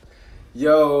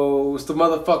Yo, it's the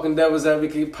motherfucking Devil's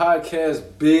Advocate podcast,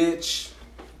 bitch.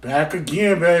 Back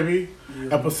again, baby.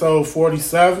 Yeah. Episode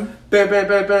 47. Bam, bam,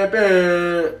 bam, bam,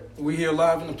 bam. We here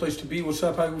live in the place to be. What's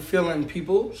up? How you feeling,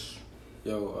 peoples?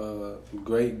 Yo,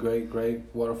 great.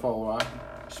 Waterfall rock.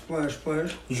 Splash.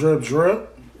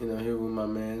 Drip. You know, here with my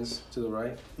mans to the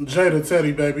right. Jada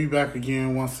Teddy, baby, back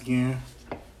again, once again.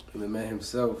 And the man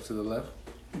himself to the left.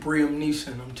 Briam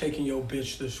Neeson, I'm taking your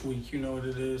bitch this week. You know what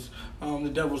it is. The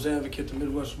Devil's Advocate, the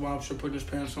Midwest Mobster, putting his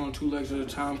pants on 2 legs at a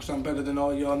time because I'm better than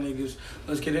all y'all niggas.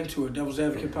 Let's get into it. Devil's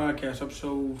Advocate podcast,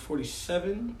 episode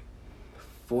 47.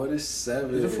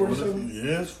 47. Is it 47?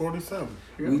 Yeah, it's 47.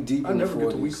 Yeah. We deep in the 40s. I never get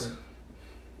the week right.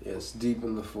 Yes, deep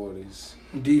in the 40s.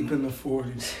 Deep in the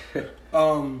 40s.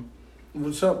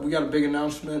 What's up? We got a big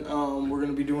announcement. We're going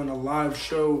to be doing a live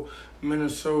show in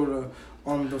Minnesota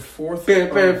on the 4th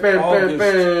of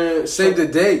August. Save the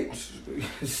date.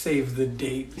 Save the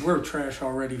date. We're trash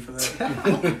already for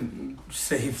that.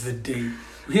 Save the date.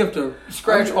 We have to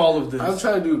scratch all of this. I'm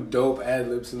trying to do dope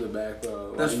ad-libs in the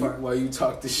background. That's fine. While you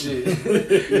talk the shit.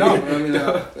 No, I mean,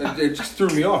 it just threw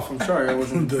me off. I'm sorry. I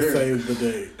wasn't prepared. Save the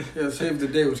date. Yeah, save the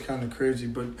date was kind of crazy.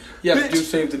 But yeah, do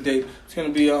save the date. It's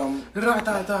going to be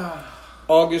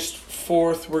August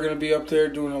 4th. We're going to be up there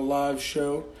doing a live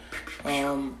show.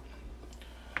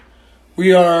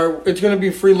 It's going to be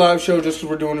a free live show just because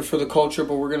we're doing it for the culture,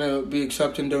 but we're going to be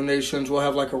accepting donations. We'll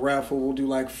have like a raffle. We'll do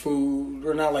like food,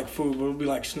 or not like food, but it'll be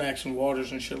like snacks and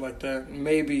waters and shit like that.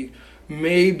 Maybe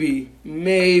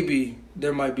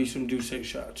there might be some Douce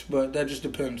shots, but that just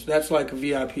depends. That's like a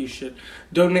VIP shit.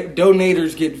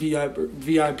 Donators get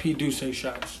VIP Douce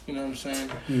shots. You know what I'm saying?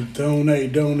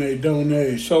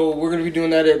 Donate. So we're going to be doing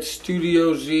that at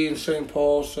Studio Z in St.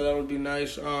 Paul, so that would be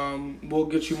nice. We'll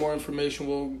get you more information.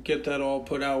 We'll get that all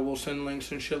put out. We'll send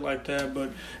links and shit like that.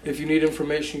 But if you need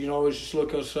information, you can always just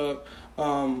look us up.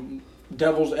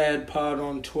 Devil's Ad Pod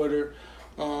on Twitter.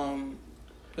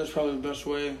 That's probably the best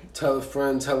way. Tell a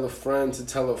friend to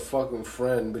tell a fucking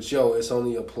friend. But yo, it's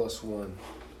only a +1.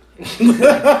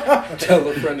 Tell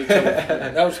a friend to tell a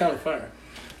friend. That was kind of fire.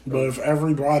 But if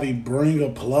everybody bring a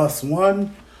 +1,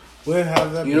 we'll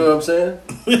have that. You know what I'm saying?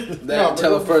 That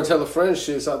tell a friend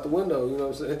shit's out the window. You know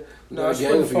what I'm saying? No, it's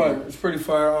pretty fire. It's pretty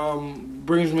fire.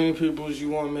 Bring as many people as you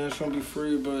want, man. It's going to be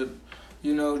free, but,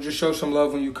 you know, just show some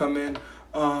love when you come in.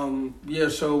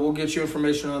 So we'll get you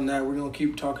information on that. We're gonna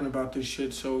keep talking about this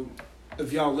shit. So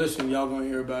if y'all listen, y'all gonna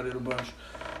hear about it a bunch.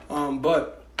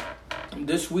 But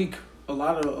this week,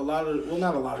 not a lot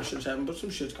of shit's happened, but some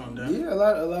shit's gone down. Yeah, a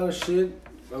lot of shit,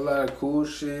 a lot of cool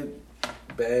shit,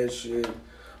 bad shit,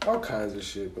 all kinds of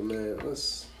shit. But man,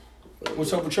 what's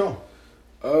up with y'all?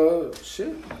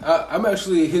 Shit. I'm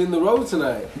actually hitting the road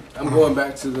tonight. I'm going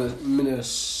back to the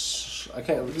I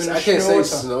can't say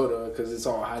Sonoda because it's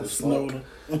all hot as fuck.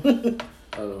 I don't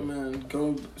know. Man,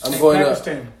 go. I'm going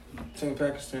Pakistan. St.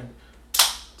 Pakistan.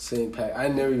 St. Pac. I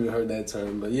never even heard that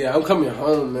term, but yeah, I'm coming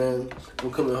home, man.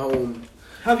 I'm coming home.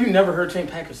 Have you never heard St.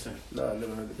 Pakistan? No, I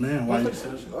never heard it. Man, why?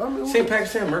 St.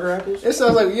 Pakistan murder apples? It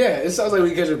sounds like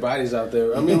we catch bodies out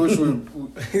there. I mean,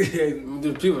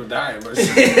 the people are dying, but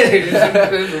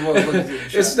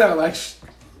it's not like.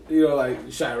 You know, like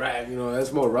Chirac, you know,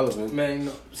 that's more relevant. Man,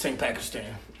 St.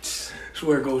 Pakistan. It's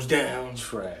where it goes down.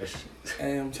 Trash.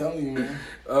 Hey, I'm telling you, man.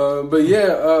 But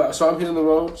yeah, so I'm hitting the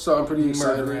road, so I'm pretty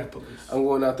excited. Rappers. I'm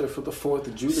going out there for the 4th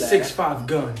of July. 6'5"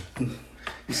 gun.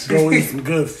 Go eat some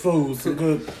good food,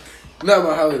 Not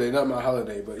my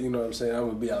holiday, but you know what I'm saying? I'm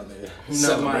going to be out there.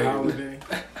 Not my holiday.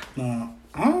 No,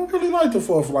 I don't really like the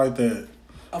 4th like that.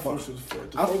 I fucks with the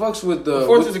 4th. I fucks with the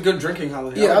 4th is a good drinking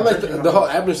holiday. Yeah, I like the whole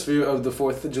atmosphere of the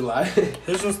 4th of July.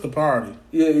 It's just the party.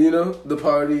 Yeah, you know, the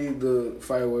party, the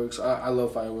fireworks. I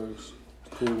love fireworks.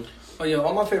 Cool. Oh yeah,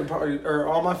 all my favorite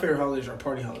holidays are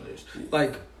party holidays.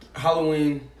 Like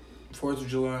Halloween, 4th of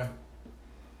July.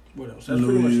 What else? That's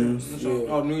New pretty Year's. much it.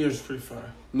 Oh, New Year's is pretty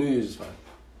fire. New Year's is fine.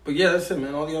 But yeah, that's it,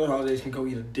 man. All the other holidays can go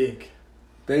eat a dick.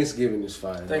 Thanksgiving is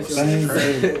fine.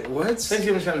 Thanksgiving. What?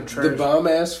 Thanksgiving's kind of trash. The bomb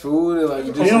ass food and like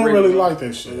you don't really like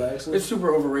that shit. Relaxing. It's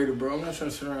super overrated, bro. I'm not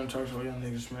trying to sit around and talk to all young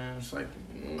niggas, man. It's like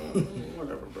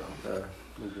whatever, bro. I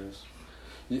guess.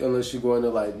 Unless you're going to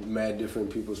like mad different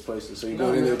people's places, so you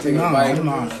go in there, take a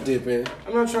bite, dip in.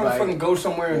 I'm not trying to fucking go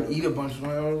somewhere and eat a bunch of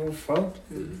my fuck.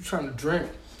 I'm trying to drink.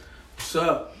 What's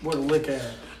up? Where the lick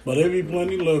at? But there be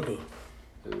plenty liquor.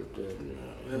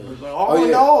 Like,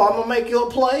 no, I'm gonna make you a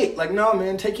plate. Like, no,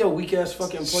 man, take your weak ass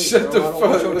fucking plate. Shut bro. the I don't fuck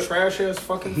want your trash ass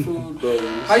fucking food.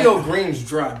 How your greens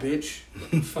dry, bitch?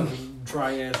 Fucking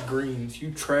dry ass greens.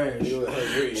 You trash.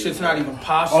 Shit's not even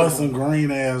possible. Or some green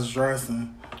ass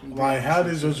dressing. Like, how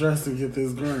did your dressing get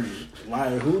this green?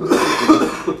 Like, who?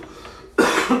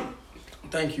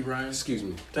 Thank you, Ryan. Excuse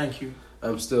me. Thank you.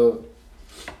 I'm still,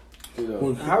 you know.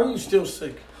 Well, how are you still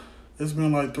sick? It's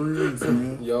been like 3 weeks,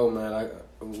 man. Yo, man,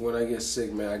 when I get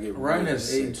sick, man, I get Ryan really has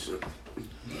sick. AIDS.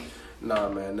 Nah,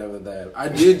 man, never that. I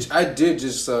did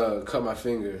just cut my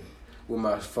finger with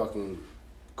my fucking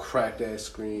cracked ass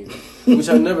screen, which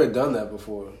I've never done that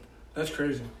before. That's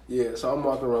crazy. Yeah, so I'm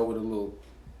walking around with a little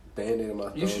Band-Aid in my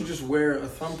thumb. You should just wear a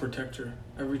thumb protector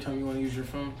every time you want to use your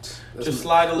phone. Just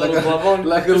slide a little glove on,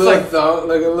 like a little thumb,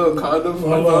 like a little condom for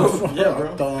my thumb. Yeah,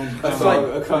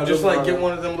 bro. Just like get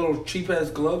one of them little cheap ass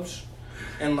gloves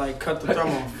and like cut the thumb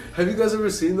off. Have you guys ever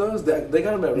seen those? They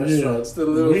got them at restaurants. Yeah. The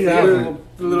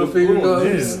little finger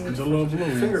gloves. Yeah, the little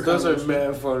blue finger those gloves. are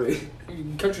mad funny. You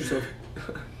can cut yourself.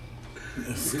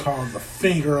 It's called the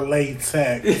finger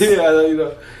latex. Yeah, you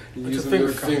know. It's a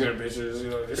finger bitches, you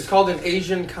know. It's called an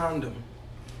Asian condom.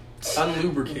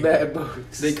 Unlubricated. Bad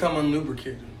bugs. They come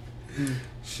unlubricated.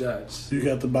 Shots. You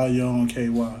got to buy your own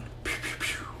KY.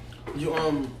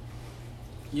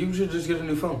 You should just get a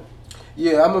new phone.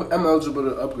 Yeah, I'm eligible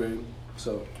to upgrade.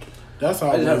 So That's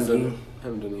all. I just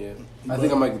haven't done it yet. I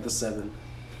think I might get the 7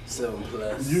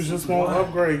 plus. You just want to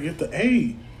upgrade, get the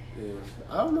 8. Yeah,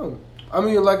 I don't know. I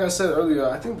mean, like I said earlier,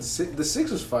 I think the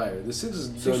 6 is fire. The 6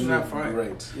 is not fire.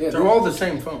 Great. Yeah, they're all the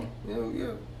same phone.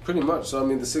 Yeah, pretty much. So I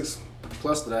mean, the 6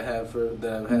 Plus that I've had for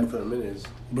a minute is.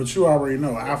 But you already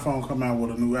know, iPhone come out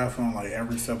with a new iPhone like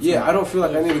every September. Yeah, I don't feel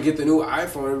like I need to get the new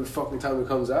iPhone every fucking time it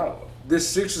comes out. This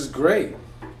 6 is great.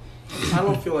 I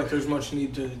don't feel like there's much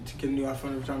need to get a new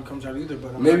iPhone every time it comes out either.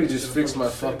 But I'm maybe just fix my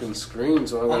fucking screen.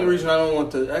 So the only reason I don't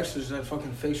want the X is that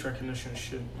fucking face recognition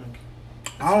shit. Like,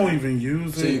 I don't even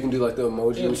use it. So you can do like the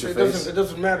emoji with your face. It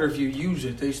doesn't matter if you use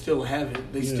it; they still have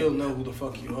it. They still know who the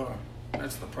fuck you are.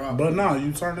 That's the problem. But no,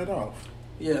 you turn it off.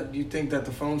 Yeah, you think that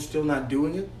the phone's still not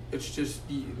doing it? It's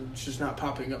just not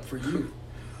popping up for you.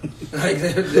 Like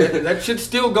that shit's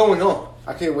still going on.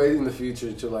 I can't wait in the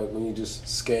future to like when you just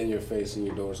scan your face and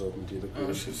your door's open to you.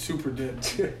 Oh, shit's super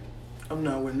dead. I'm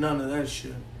not with none of that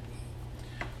shit.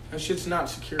 That shit's not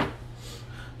secure.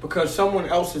 Because someone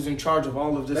else is in charge of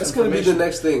all of this. That's going to be the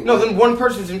next thing. No, then one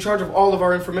person's in charge of all of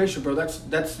our information, bro.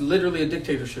 That's literally a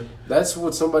dictatorship. That's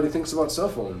what somebody thinks about cell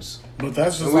phones. But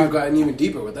that's just and we've gotten even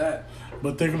deeper with that.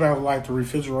 But think about like the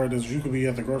refrigerators. You could be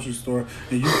at the grocery store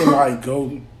and you can like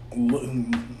go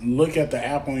look at the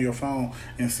app on your phone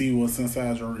and see what's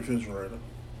inside your refrigerator.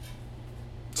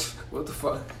 What the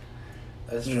fuck?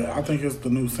 That's true. I think it's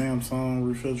the new Samsung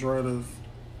refrigerators.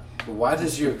 Why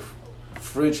does your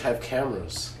fridge have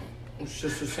cameras? It's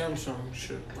just a Samsung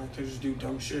shit. Like they just do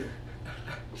dumb shit.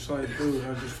 It's like, dude,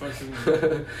 I just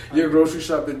fucking. Your grocery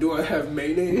shopping? Do I have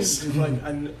mayonnaise? Like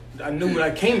I knew what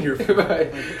I came here for.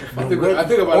 Right. Like, I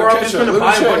think about. Or I'm just gonna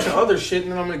buy a bunch of other shit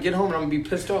and then I'm gonna get home and I'm gonna be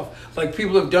pissed off. Like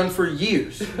people have done for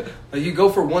years. Like you go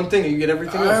for one thing and you get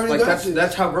everything else. Like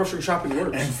that's how grocery shopping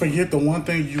works. And forget the one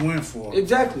thing you went for.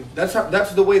 Exactly.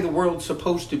 That's the way the world's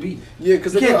supposed to be. Yeah,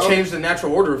 because you can't change the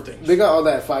natural order of things. They got all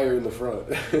that fire in the front.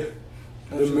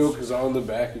 The milk is on the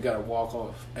back. You gotta walk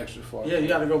off extra far. Yeah, you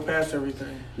gotta go past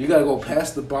everything. You gotta go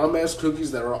past the bomb ass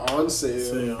cookies that are on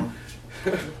sale.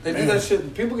 They do that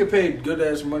shit. People get paid good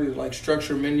ass money to like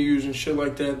structure menus and shit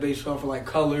like that based off of like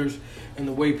colors and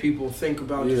the way people think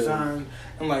about design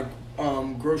and like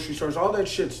grocery stores. All that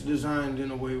shit's designed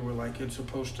in a way where like it's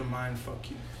supposed to mind fuck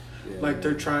you. Yeah, like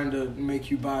they're trying to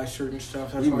make you buy certain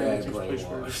stuff. That's why everything's placed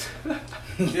first.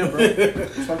 Yeah, bro.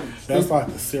 That's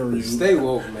like the cereal. Stay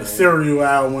woke, man. The cereal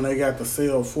out when they got the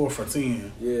sale 4 for $10.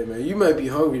 Yeah, man. You might be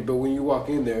hungry, but when you walk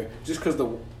in there, just because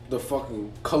the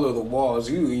fucking color of the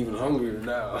walls, you even hungrier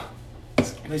now.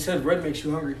 They said red makes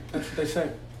you hungry. That's what they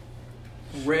say.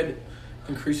 Red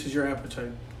increases your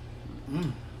appetite.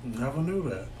 Never knew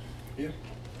that. Yeah.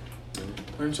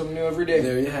 Learn something new every day.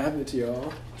 There you have it,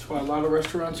 y'all. That's why a lot of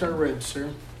restaurants are red,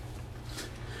 sir.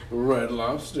 Red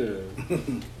Lobster.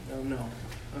 Oh, no.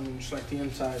 I mean, just like the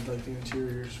inside, like the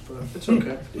interiors, but it's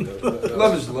okay.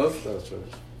 Love is love. That's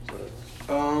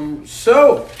right.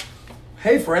 So,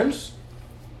 hey, friends.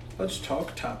 Let's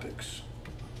talk topics.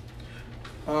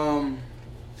 What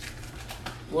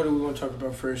do we want to talk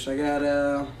about first? I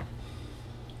got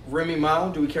Remy Ma.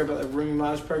 Do we care about that? Remy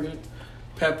Ma's pregnant.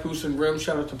 Papoose and Rim,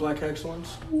 shout out to Black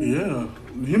Excellence. Yeah.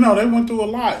 You know, they went through a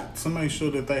lot to make sure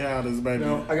that they had this baby. You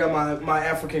know, I got my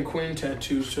African Queen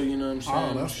tattoo, so you know what I'm saying.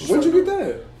 Oh, that's when'd you get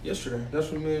that? Yesterday. That's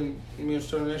what me and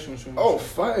Stone Nation was doing. Oh,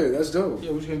 fire. That's dope.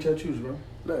 Yeah, we just getting tattoos, bro.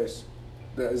 Nice.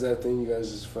 Is that thing you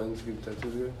guys is friends get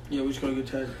tattoos with? Yeah, we just gonna get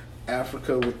tattooed.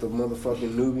 Africa with the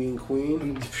motherfucking Nubian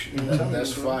queen.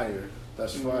 That's fire.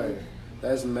 That's fire.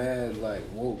 That's mad, like,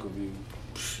 woke of you.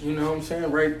 You know what I'm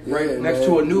saying? Right next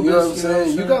to a Anubis. You know what I'm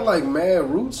saying? You got like mad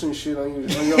roots and shit on your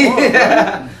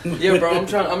arm. Yeah, bro. I'm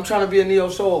trying to be a neo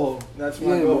soul hole. That's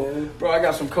my goal, man. Bro. I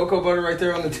got some cocoa butter right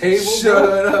there on the table. Shut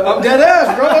up. I'm dead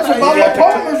ass, bro. That's about my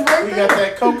partners right there. We got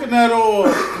that coconut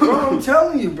oil, bro. I'm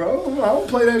telling you, bro. I don't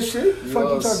play that shit. What the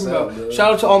fuck you talking about? Bro.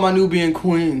 Shout out to all my Nubian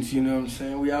queens. You know what I'm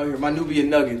saying? We out here. My Nubian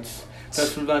nuggets.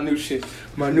 That's my new shit.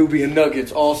 My Nubian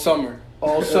nuggets all summer.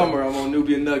 All summer I'm on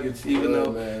Nubian nuggets, even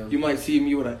though you might see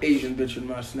me with an Asian bitch in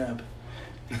my snap.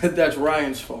 That's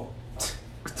Ryan's fault.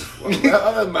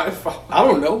 That's my fault. I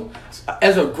don't know.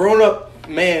 As a grown-up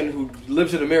man who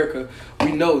lives in America,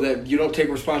 we know that you don't take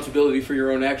responsibility for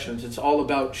your own actions. It's all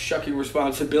about shucking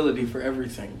responsibility for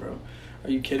everything, bro.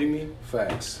 Are you kidding me?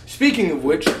 Facts. Speaking of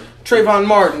which, Trayvon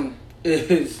Martin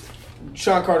is...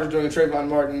 Sean Carter's doing a Trayvon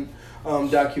Martin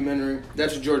documentary.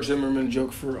 That's a George Zimmerman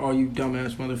joke for all you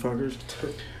dumbass motherfuckers.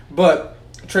 But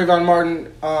Trayvon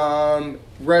Martin,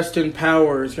 Rest in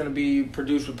Power, is going to be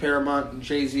produced with Paramount,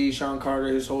 Jay-Z, Sean Carter,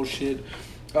 his whole shit.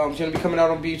 It's going to be coming out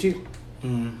on BET.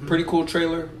 Mm-hmm. Pretty cool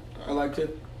trailer. I liked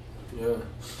it. Yeah.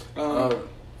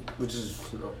 Which is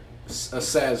a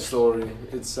sad story.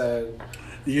 It's sad.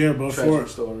 Yeah, but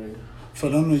story. For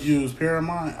them to use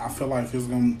Paramount, I feel like it's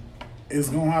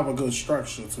gonna have a good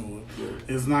structure to it.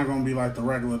 Yeah. It's not gonna be like the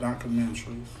regular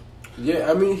documentaries.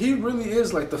 Yeah, I mean, he really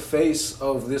is like the face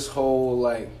of this whole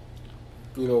like,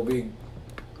 big.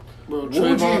 Bro, what would you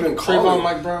even call it?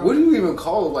 Mike Brown? What do you even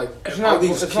call it? Like, it's not,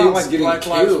 these it's kids not like getting Black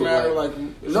killed. Lives Matter. Like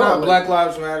it's not Black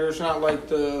Lives Matter. It's not like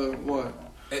the what?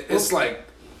 It's like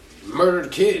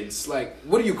murdered kids. Like,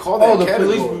 what do you call that? Oh, the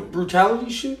category? police brutality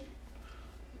shit.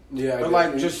 Yeah, or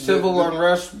like just civil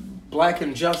unrest, black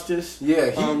injustice.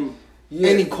 Yeah,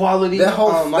 inequality. That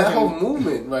whole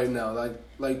movement right now,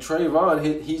 like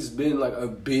Trayvon, he's been like a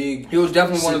big. He was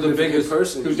definitely one of the biggest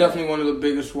person. He was definitely one of the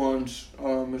biggest ones,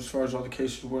 as far as all the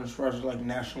cases went, as far as like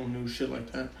national news shit like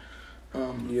that.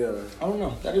 Yeah, I don't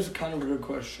know. That is kind of a good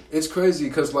question. It's crazy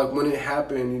because like when it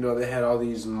happened, they had all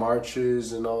these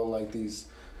marches and all like these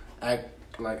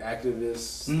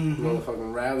activists,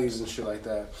 motherfucking rallies and shit like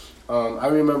that. I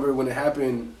remember when it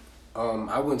happened.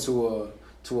 I went to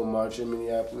a march in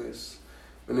Minneapolis,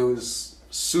 and it was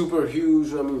super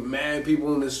huge. I mean, mad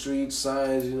people in the streets,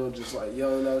 signs, just like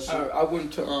yelling out shit. I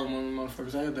went to one of the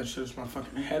motherfuckers. I had that shit as my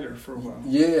fucking header for a while.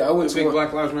 Yeah, I went to big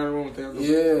Black Lives Matter one with the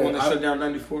one that shut down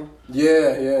 94.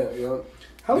 Yeah.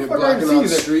 How the fuck I didn't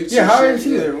see you there? Yeah, how I didn't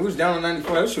see you there? We was down on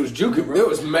 94. That shit was juking, bro. It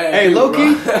was mad. Hey, low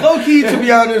key, to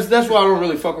be honest, that's why I don't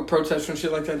really fuck with protests and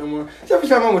shit like that no more. So every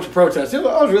time I went to protest, I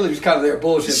was really just kind of there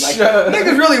bullshit. Like,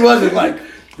 niggas really wasn't like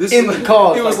in the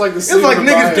cause. It was like the it was like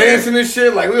niggas dancing and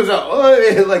shit. Like we was like,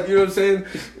 oh, like you know what I'm saying.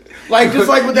 Like just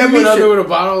like with that went under with a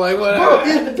bottle, like what? Bro,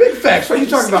 yeah, big facts. What are you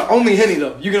talking about? Only Henny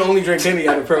though. You can only drink Henny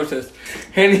at a protest.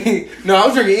 Henny. No, I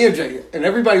was drinking ENJ, and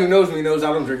everybody who knows me knows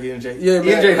I don't drink ENJ. Yeah,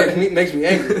 ENJ makes me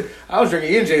angry. I was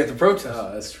drinking ENJ at the protest.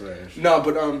 Oh, that's trash. No,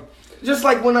 but just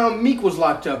like when Meek was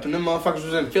locked up and them motherfuckers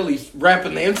was in Philly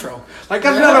rapping the intro. Like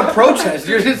that's not a protest.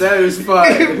 You're just that is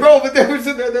fine, bro. But there was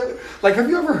like, have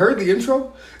you ever heard the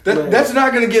intro? That's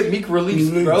not gonna get Meek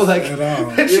released, bro. Like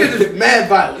that shit is mad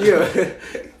violent. Yeah.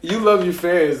 You love your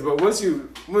fans, but once you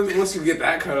get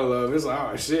that kind of love, it's like,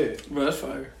 oh shit, bro, that's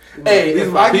fire. Hey,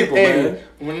 if I get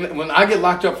when I get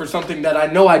locked up for something that I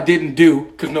know I didn't do,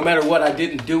 because no matter what I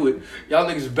didn't do it, y'all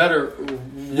niggas better.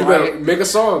 You better make a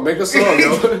song,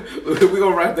 yo. We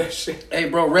gonna rap that shit. Hey,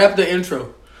 bro, rap the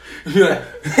intro. Do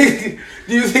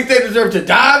you think they deserve to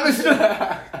die, mister?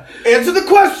 Answer the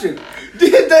question.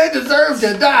 Did they deserve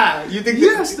to die? You think?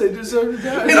 Yes, they deserve to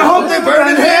die. And I hope they burn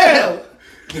in hell.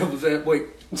 Devil's advocate. Wait,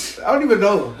 I don't even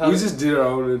know. We just did our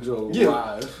own intro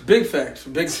live. Big facts.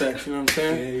 You know what I'm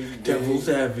saying? Devil's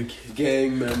advocate.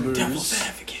 Gang members. Devil's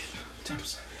advocate.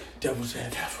 Devil's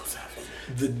advocate.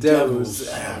 The devil's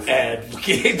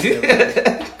advocate.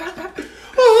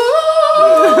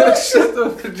 Shut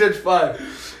the Judge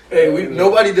 5. Hey,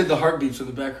 nobody did the heartbeats in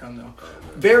the background though.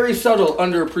 Very subtle,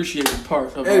 underappreciated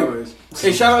part of Anyways.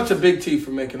 Hey, shout out to Big T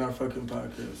for making our fucking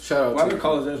podcast. Shout out Why to do we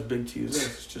call his ass Big T? His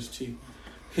ass is just T.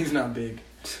 He's not big.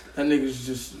 That nigga's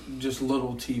just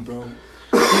little T, bro.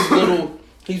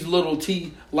 He's little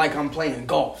T like I'm playing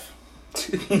golf.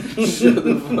 Shut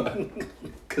the fuck.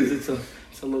 Cause it's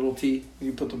a little T.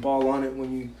 You put the ball on it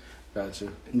when you Gotcha.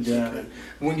 Yeah.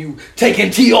 When you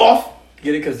taking T off.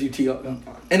 Get it? Cause you T off.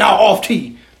 And I'll off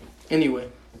T. Anyway.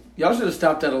 Y'all should have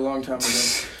stopped that a long time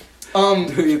ago.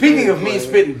 Speaking of me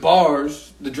spitting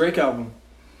bars, the Drake album.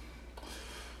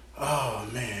 Oh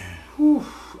man. Whew.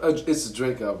 It's a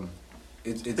Drake album.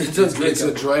 It's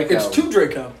a Drake album. It's two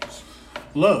Drake albums.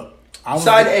 Look,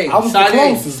 Side A. I was Side the A.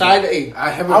 closest. Side A. I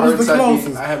haven't I was heard the side B.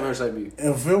 closest. I haven't heard side B.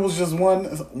 If it was just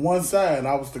one side,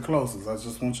 I was the closest. I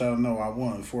just want y'all to know I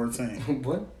won 14.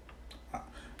 What?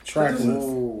 Track list.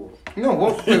 Ooh. No,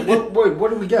 what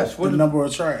did we guess? The What did, number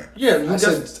of track. yeah, we I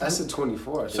guessed. said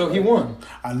 24. I think, So he right? won.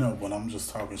 I know, but I'm just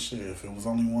talking shit. If it was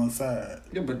only one side,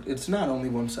 Yeah, but it's not only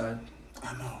one side.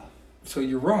 I know. So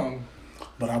you're wrong,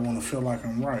 But I want to feel like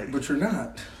I'm right. but you're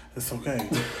not. It's okay.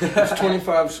 It's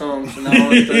 25 songs, an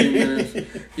hour and 30 minutes.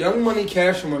 Young Money,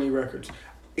 Cash Money Records.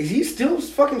 Is he still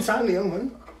fucking signed to Young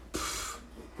Money?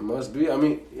 Must be. I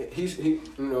mean, he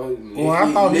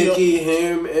I thought Nicki,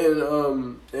 him,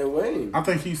 and Wayne. I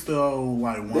think he still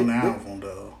like one album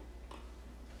though.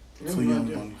 Yeah, To no Young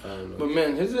idea. Money. I don't know. But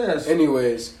man, his ass.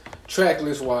 Anyways, track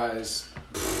list wise,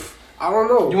 I don't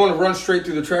know. You want to run straight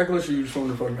through the track list, or you just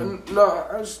want to fucking?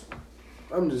 No,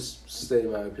 I'm just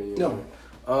stating my opinion. No.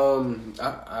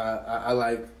 I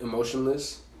like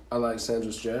Emotionless. I like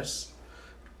Sandra's Dress.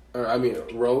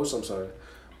 Rose. I'm sorry.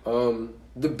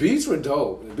 The beats were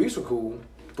dope. The beats were cool,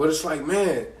 but it's like,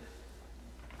 man,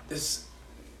 it's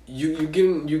you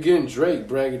getting Drake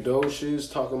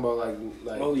braggadocious talking about like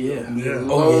Oh yeah. Yeah.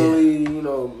 lonely, you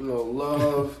know,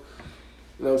 love.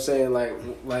 You know what I'm saying?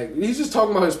 Like he's just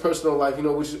talking about his personal life, you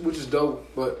know, which is dope,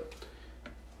 but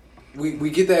we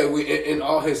get that in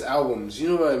all his albums, you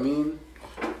know what I mean?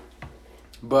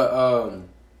 But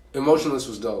Emotionless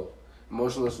was dope.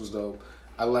 Emotionless was dope.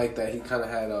 I like that he kind of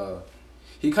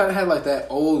had like that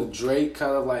old Drake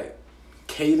kind of like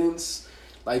cadence,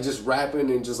 like just rapping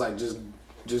and just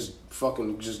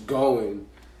fucking just going,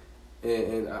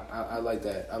 and I like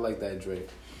that. I like that Drake,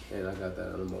 and I got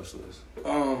that on Emotionless.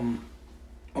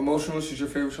 Emotionless is your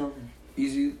favorite song?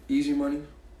 Easy Money.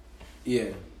 Yeah.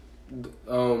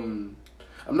 I'm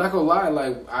not gonna lie,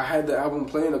 like I had the album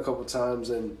playing a couple times,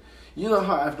 and you know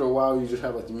how after a while you just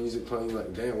have like the music playing, you're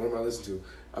like, damn, what am I listening to?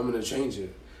 I'm gonna change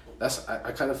it.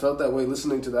 I kind of felt that way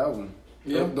listening to the album.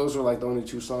 Yeah. Those were like the only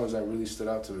two songs that really stood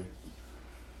out to me.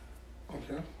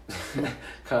 Okay.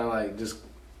 Kind of like just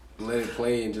let it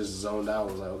play and just zoned out.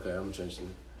 I was like, okay, I'm changing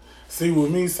it. See, with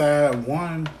me, side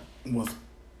one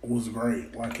was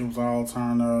great. Like it was all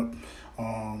turned up.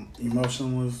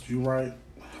 Emotionless, you right?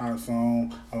 Hot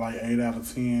song. I like 8 out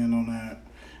of 10 on that.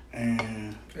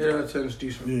 And 8 out of 10 is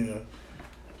decent.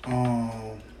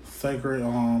 yeah, Sacred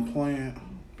Plant,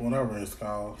 whatever it's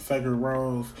called, Sacred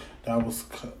Rose. That was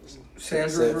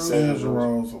Sandra Rose. Sandra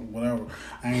Rose, whatever.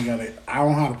 I ain't got it. I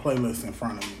don't have the playlist in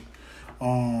front of me.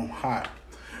 Hot.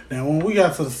 Now when we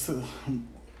got to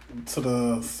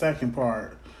the second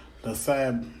part, the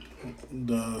second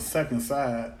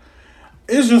side,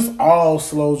 it's just all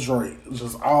slow Drake.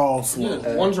 Just all slow.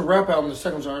 Yeah, one's a rap album, the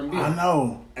second's R&B. I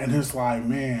know. And it's like,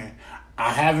 man,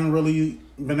 I haven't really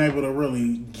been able to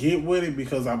really get with it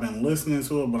because I've been listening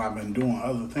to it, but I've been doing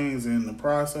other things in the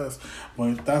process.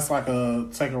 But that's like a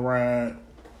take a ride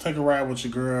with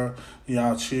your girl,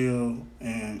 y'all chill,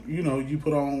 and you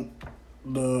put on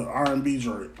the R&B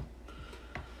Drake.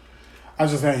 I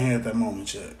just ain't had that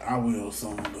moment yet. I will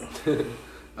soon though.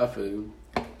 I feel you.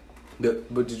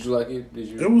 But did you like it? Did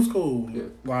you? It was cool. Yeah.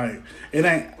 Like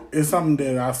it's something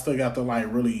that I still got to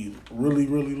like really, really,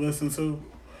 really listen to.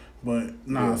 But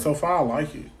Yeah. so far I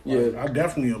like it. Like, Yeah. I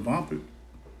definitely will bump it.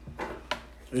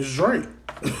 It's Drake.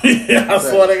 I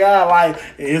swear to God, like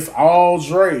it's all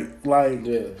Drake. Like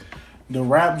Yeah. the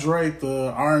rap Drake,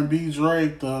 the R&B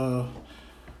Drake, the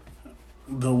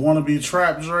wannabe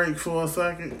trap Drake for a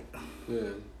second. Yeah.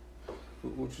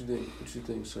 What you think? What you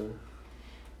think, sir?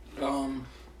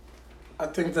 I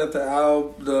think that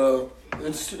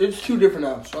it's two different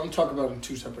albums. So I'm talking about in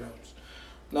two separate albums.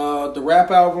 The rap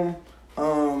album,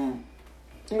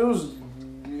 it was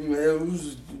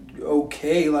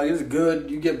okay. Like it's good.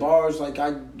 You get bars. Like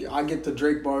I get the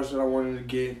Drake bars that I wanted to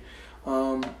get.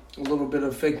 A little bit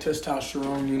of fake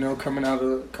testosterone, coming out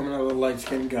of the light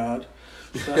skinned god.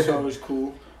 So that's always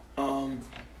cool.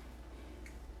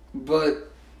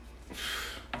 But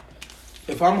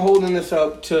if I'm holding this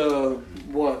up to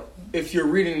what? If you're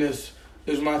reading this,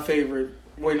 is my favorite.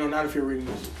 Wait, no, not if you're reading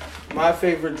this. My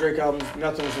favorite Drake album,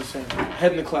 Nothing's the Same.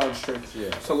 Head in the Clouds Drake. Yeah.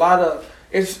 It's a lot of.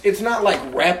 It's not like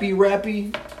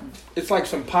rappy. It's like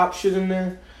some pop shit in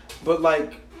there, but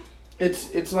like,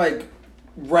 it's like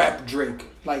rap Drake.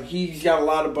 Like he's got a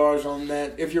lot of bars on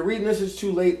that. If you're reading this, it's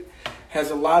too late.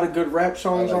 Has a lot of good rap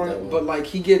songs I like on that it, one. but like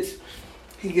he gets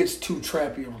too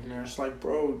trappy on there. It's like,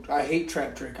 bro, I hate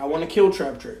Trap Drake. I want to kill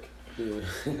Trap Drake. Yeah.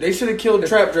 They should have killed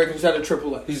Trap Drake instead of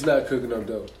Triple X. He's not cooking up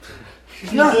dope.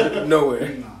 He's not.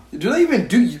 Nowhere. Do they even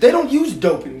do? They don't use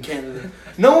dope in Canada.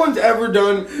 No one's ever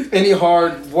done any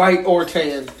hard white or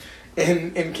tan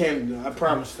in Canada. I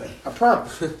promise that. I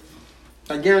promise.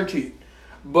 I guarantee it.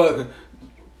 But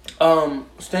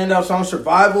standout songs,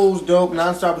 Survival's dope,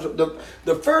 Nonstop is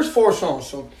the first 4 songs.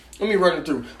 So let me run it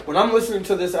through. When I'm listening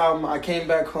to this album, I came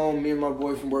back home. Me and my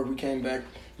boy from work, we came back.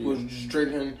 We was just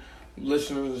drinking,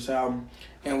 listening to this album,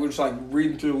 and we were just like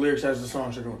reading through the lyrics as the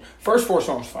songs are going. First 4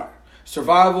 songs fire.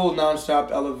 Survival, Nonstop,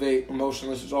 Elevate,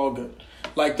 Emotionless is all good.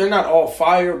 Like they're not all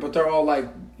fire, but they're all like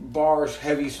bars,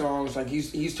 heavy songs. Like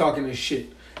he's talking his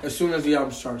shit as soon as the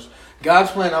album starts.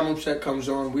 God's Plan, I'm Upset comes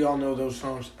on. We all know those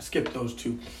songs. I skipped those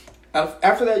 2.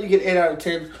 After that, you get 8 out of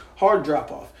 10. Hard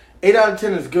drop off. 8 out of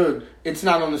 10 is good. It's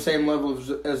not on the same level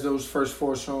as those first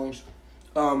 4 songs.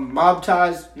 Mob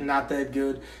Ties, not that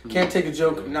good. Can't Take a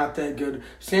Joke, not that good.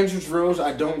 Sanders Rose,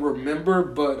 I don't remember,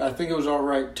 but I think it was all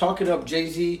right. Talk It Up,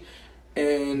 Jay-Z,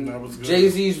 and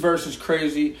Jay-Z's verse is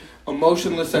crazy.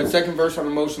 Emotionless, that second verse on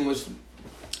Emotionless.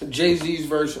 Jay-Z's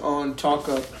verse on Talk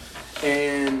Up,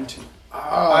 and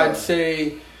I'd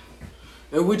say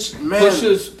which man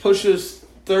Push's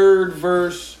third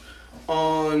verse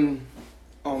on.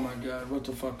 Oh my God, what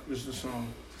the fuck is the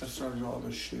song that started all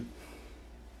this shit?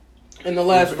 And the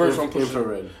last verse on Push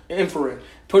Infrared.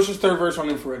 Push's third verse on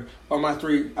Infrared are my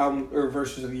 3 album or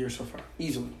verses of the year so far.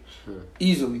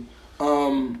 Easily.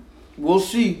 We'll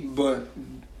see, but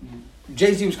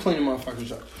Jay-Z was cleaning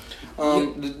motherfuckers up.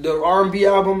 The R&B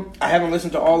album, I haven't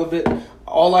listened to all of it.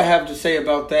 All I have to say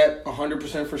about that,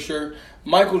 100% for sure,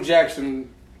 Michael Jackson,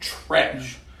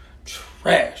 trash.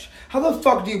 How the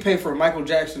fuck do you pay for a Michael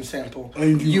Jackson sample?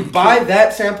 You buy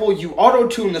that sample, you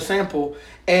auto-tune the sample,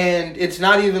 and it's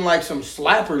not even like some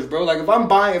slappers, bro. Like if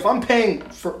I'm paying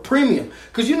for premium,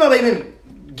 because you know they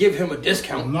didn't give him a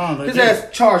discount. No, his ass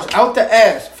charged out the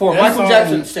ass for a Michael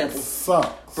Jackson sample.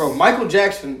 Sucks. Bro, Michael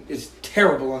Jackson is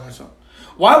terrible on that song.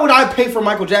 Why would I pay for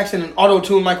Michael Jackson and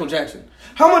auto-tune Michael Jackson?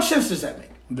 How much sense does that make?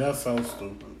 That's so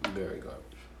stupid. Very garbage.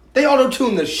 They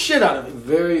auto-tune the shit out of it.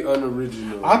 Very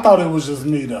unoriginal. I thought it was just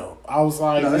me, though. I was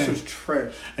like, no, this was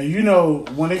trash. And you know,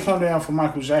 when they come down for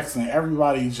Michael Jackson,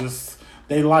 everybody just,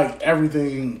 they like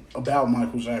everything about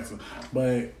Michael Jackson.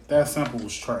 But that sample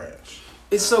was trash.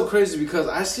 It's so crazy because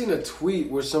I seen a tweet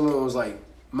where someone was like,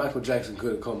 Michael Jackson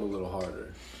could have come a little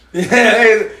harder.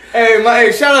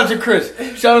 Hey, shout out to Chris.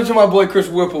 Shout out to my boy Chris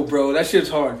Whipple, bro. That shit's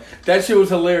hard. That shit was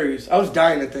hilarious. I was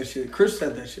dying at that shit. Chris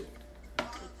said that shit.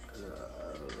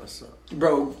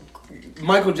 Bro,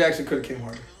 Michael Jackson could have came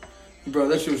harder. Bro,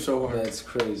 that shit was so hard. That's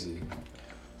crazy.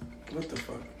 What the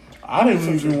fuck? I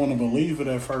didn't even want to believe it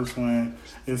at first when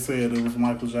it said it was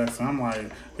Michael Jackson. I'm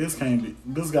like, this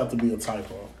got to be a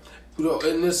typo. You know,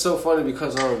 and it's so funny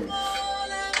because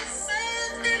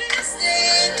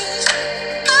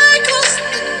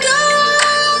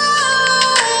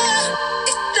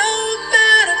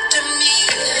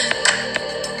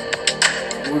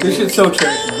this shit's so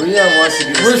trash. Breon wants to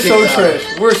get We're so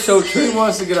trash. We're so trash. He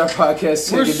wants to get our podcast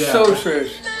taken down. We're so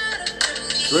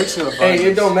trash. Drake's gonna find Hey,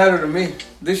 it don't matter to me.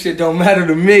 This shit don't matter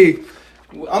to me.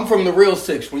 I'm from the real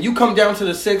 6. When you come down to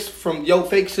the 6 from yo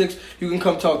fake 6, you can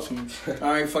come talk to me. All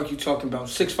right, fuck you talking about.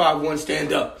 6'5",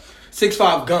 stand up.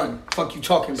 6'5" gun. Fuck you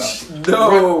talking about.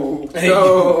 No.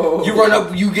 You run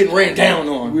up, you get ran down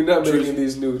on. We're not making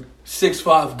these new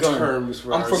 6'5" gun. terms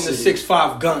for I'm our from city. the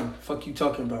 6'5" gun. Fuck you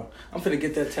talking about. I'm finna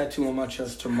get that tattoo on my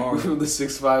chest tomorrow. We're from the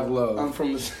 6'5" love. I'm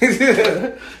from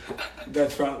the.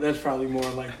 That's probably more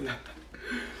likely.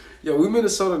 Yo, we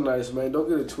Minnesota nice, man. Don't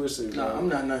get it twisted. Nah, man. I'm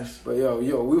not nice. But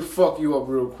yo, we'll fuck you up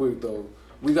real quick though.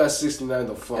 We got 69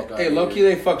 the fuck out. Hey, low key,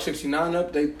 they fucked 69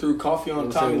 up. They threw coffee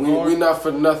on Tommy Lauren. We not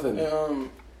for nothing.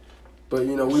 But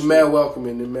you know, we mad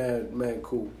welcoming and mad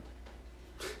cool.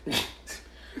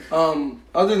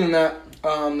 Other than that,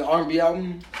 the R&B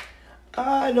album,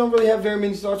 I don't really have very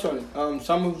many thoughts on it.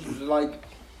 Some of like,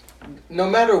 no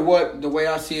matter what, the way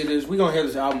I see it is, we gonna hear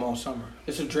this album all summer.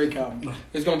 It's a Drake album.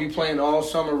 It's gonna be playing all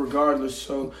summer regardless.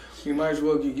 So we might as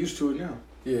well get used to it now.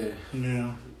 Yeah.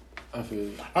 I feel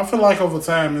you. I feel like over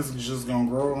time it's just gonna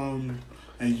grow on you,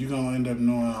 and you're gonna end up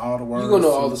knowing all the words. You gonna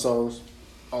know all the songs.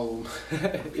 All of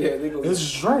them. Yeah, they gonna.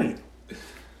 It's Drake.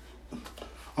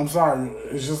 I'm sorry.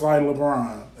 It's just like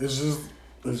LeBron. It's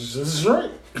just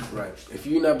Drake. Right. If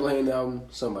you're not playing the album,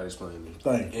 somebody's playing it.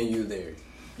 Thank you. And you there.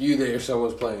 You there,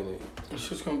 someone's playing it. It's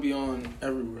just gonna be on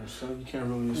everywhere, so you can't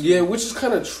really listen. Yeah, which is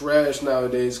kind of trash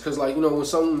nowadays, because, like, you know, when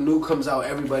something new comes out,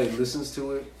 everybody listens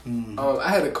to it. Mm. I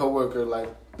had a coworker,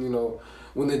 like, you know,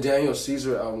 when the Daniel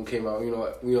Caesar album came out, you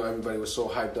know, everybody was so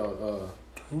hyped on.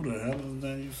 Who the hell is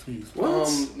Daniel Caesar? What?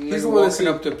 He's the one walking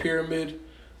up the pyramid.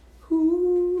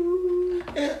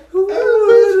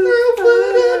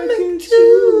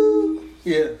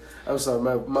 Yeah. I'm sorry,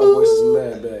 my voice is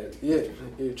mad bad. Yeah,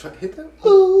 try hit that.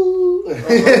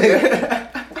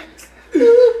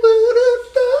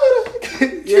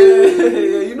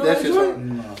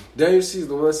 Daniel C is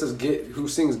the one that says who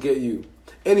sings "Get You."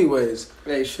 Anyways,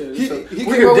 Hey, shit. He we came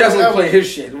could out with definitely his play album. his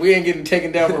shit. We ain't getting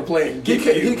taken down for playing.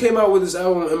 he came out with this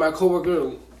album, and my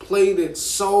coworker played it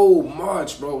so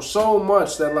much, bro, so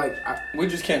much that like We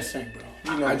just can't sing,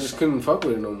 bro. You know I just couldn't fuck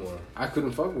with it no more. I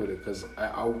couldn't fuck with it because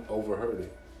I overheard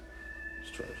it.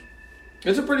 It's trash.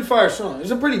 It's a pretty fire song.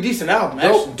 It's a pretty decent album,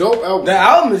 actually. Dope album. The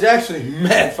album is actually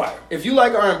mad fire. If you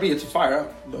like R&B, it's a fire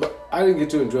album. But I didn't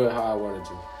get to enjoy it how I wanted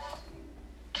to.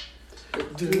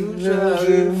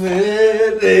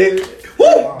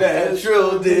 Woo!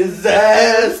 Natural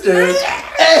disaster.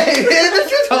 Hey, this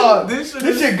shit's hard. This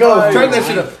shit goes. Turn that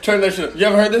shit up. Turn that shit up. You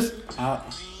ever heard this?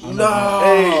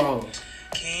 No.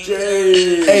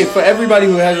 Jay. Hey, for everybody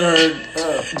who hasn't heard,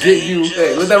 Get You.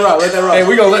 Hey, let that rock. Let that rock. Hey,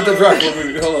 we gonna let that rock for a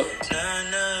minute. Hold up. None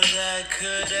of that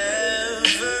could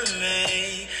ever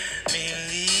make me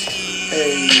leave.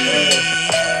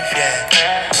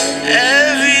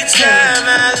 Every time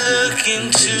I look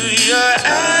into your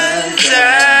eyes,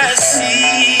 I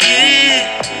see it.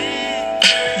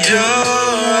 You're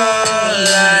all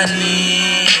I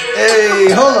need. Hey,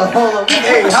 hold on.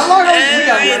 Hey, how long are we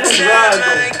got to let this ride, Every time I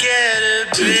get a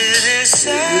bit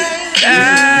inside, I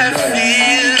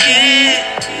feel it.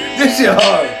 This shit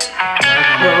hard.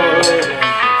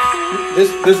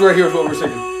 This right here is what we're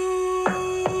singing. Who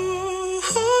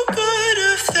could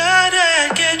have thought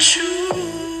I'd get you?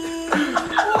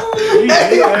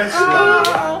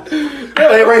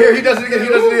 Hey, right here, he does it again.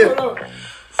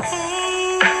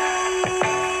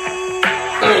 Who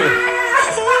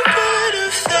could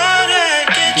have thought I'd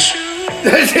get you?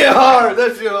 That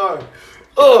shit hard.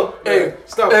 Oh, Hey,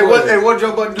 stop. Hey, playing. what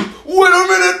Joe Budden do? Wait a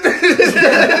minute.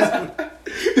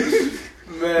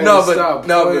 Man, No, but stop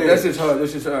but playing. that shit's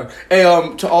hard. Hey,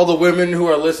 to all the women who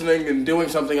are listening and doing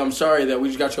something, I'm sorry that we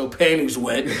just got your panties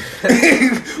wet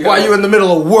while you in the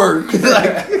middle of work.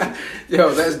 Like,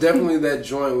 Yo, that's definitely that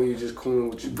joint where you just cooling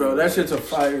with your bro, that shit's a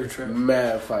fire trip.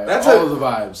 mad fire. That's all a- the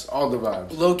vibes. All the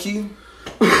vibes. Low key,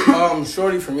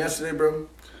 shorty from yesterday, bro.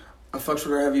 I fucks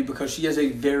with her heavy because she has a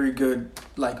very good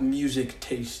like music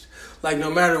taste. Like no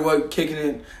matter what, kicking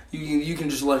it, you can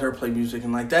just let her play music,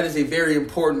 and like that is a very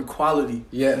important quality.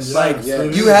 Yes. Like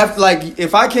yes. you have to, like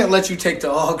if I can't let you take the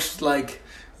aux, like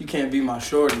you can't be my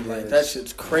shorty. Like that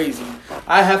shit's crazy.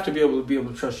 I have to be able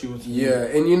to trust you with Yeah,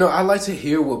 and you know, I like to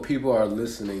hear what people are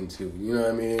listening to. You know what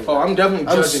I mean? Oh, I'm definitely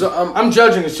judging. I'm I'm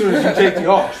judging as soon as you take the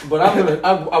aux, but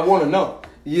I want to know.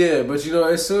 Yeah, but you know,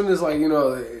 as soon as like, you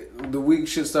know, the weak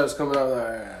shit starts coming out,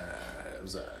 like,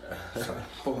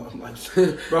 I'm like,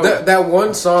 bro, that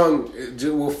one song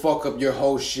will fuck up your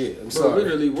whole shit. I'm bro, sorry.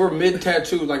 literally, we're mid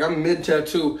tattoo. Like I'm mid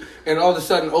tattoo, and all of a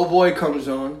sudden, Oh Boy comes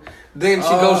on. Then she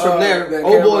goes from there. that Oh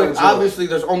Boy, Caroline joint. obviously,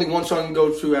 there's only one song you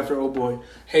go to after Oh Boy.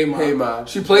 Hey Ma. Hey Ma.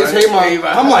 She plays Right? Hey Ma. Hey Ma.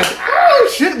 I'm like,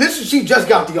 oh shit, she just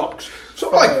got the aux. So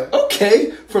I'm like,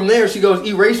 okay. From there, she goes,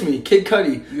 Erase Me, Kid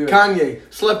Cudi, Yeah. Kanye,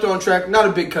 Slept on Track. Not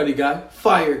a big Cudi guy.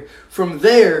 Fire. From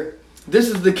there, this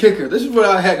is the kicker. This is where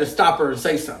I had to stop her and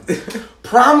say something.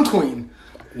 Prom Queen.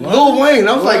 Lil Wayne.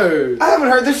 I was Word. like, I haven't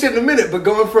heard this shit in a minute, but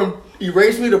going from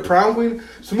Erase Me to Prom Queen,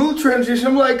 smooth transition.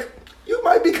 I'm like, you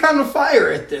might be kind of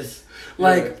fire at this.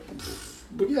 Like,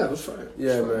 but yeah, it was fire.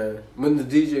 Yeah, man. When the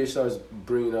DJ starts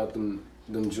bringing out them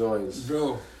joints,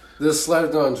 Bro. the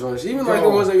slept on joints, even like Bro.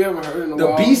 the ones that you haven't heard in a The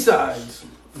while. B-sides.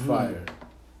 Fire.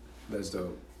 That's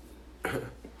dope.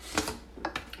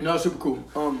 No, super cool.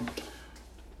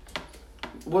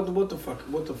 What the fuck?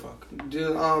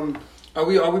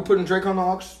 Are we putting Drake on the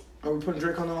aux? Are we putting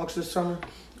Drake on the aux this summer?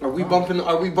 Are we bumping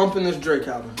this Drake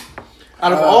album?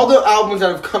 Out of all the albums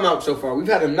that have come out so far, we've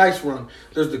had a nice run.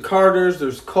 There's the Carters,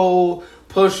 there's Cole,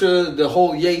 Pusha, the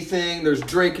whole Ye thing. There's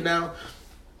Drake now.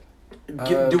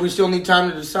 Do we still need time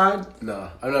to decide? Nah,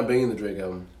 I'm not banging the Drake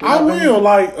album. I will,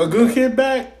 like, a good kid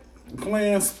back,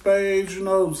 playing spades, you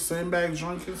know, sitting back,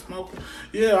 drinking, smoking.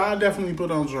 Yeah, I definitely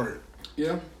put on Drake.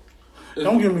 Yeah.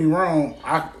 Don't get me wrong,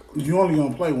 you only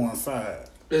gonna play one side.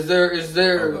 Is there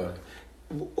Okay.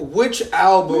 which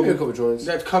album Maybe a couple joints.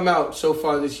 that's come out so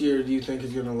far this year do you think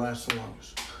is gonna last the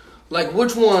longest? Like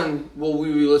which one will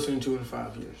we be listening to in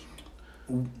 5 years?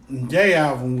 Ye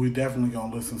album we definitely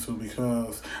gonna listen to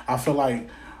because I feel like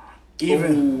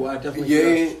even I definitely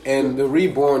Yeah, and the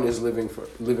Reborn is living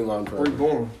on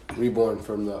forever. Reborn.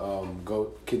 From the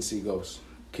Kids See Ghosts.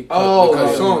 Oh,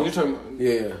 because- the song you're talking about.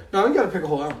 Yeah. No, you gotta pick a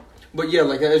whole album. But yeah,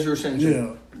 like as you were saying.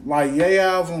 yeah, like Ye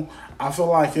album, I feel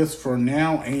like it's for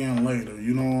now and later.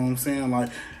 You know what I'm saying? Like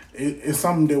it's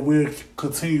something that we'll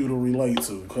continue to relate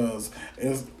to because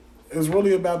it's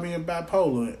really about being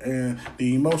bipolar and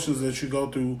the emotions that you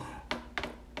go through,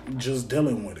 just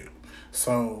dealing with it.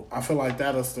 So I feel like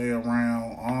that'll stay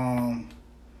around.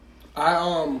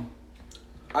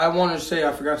 I want to say,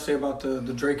 I forgot to say about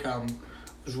the Drake album,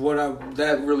 is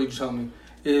that really just helped me.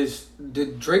 Is the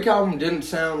Drake album didn't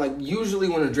sound like, usually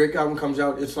when a Drake album comes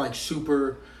out, it's like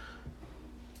super,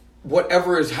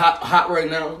 whatever is hot right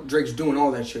now, Drake's doing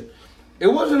all that shit. It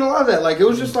wasn't a lot of that. Like, it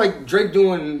was just like Drake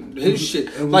doing his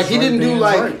shit. Like, he didn't do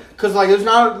like, because like, it's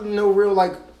not no real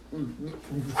like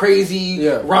crazy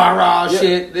rah-rah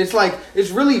shit. It's like, it's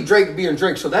really Drake being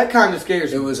Drake. So that kind of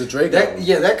scares me. It was a Drake album.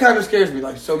 Yeah, that kind of scares me.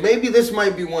 Like, so maybe this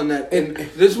might be one that,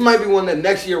 this might be one that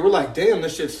next year we're like, damn,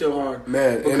 this shit's still hard.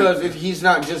 Man. Because if he's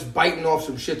not just biting off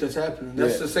some shit that's happening.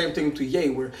 That's the same thing to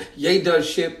Ye, where Ye does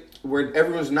shit where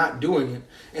everyone's not doing it.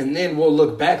 And then we'll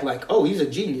look back like, oh, he's a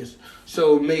genius.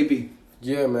 So maybe.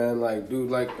 Yeah, man. Like, dude,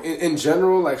 like, in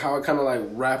general, like, how I kind of, like,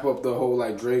 wrap up the whole,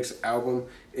 like, Drake's album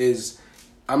is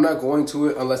I'm not going to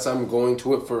it unless I'm going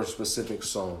to it for a specific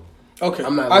song. Okay.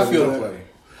 I'm not I feel that. play.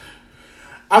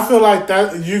 I feel like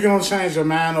that you're gonna change your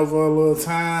mind over a little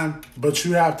time, but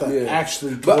you have to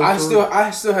actually. But I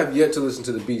still have yet to listen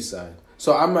to the B side,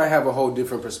 so I might have a whole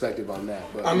different perspective on that.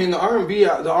 But I mean, the R&B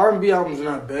album's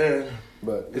not bad,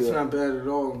 but it's not bad at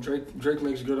all. Drake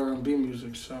makes good R&B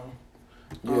music, so.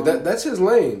 Yeah, that's his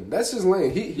lane. That's his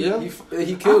lane. He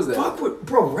kills that. Fuck with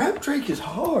bro. Rap Drake is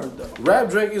hard though. Rap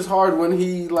Drake is hard when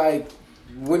he's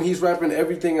rapping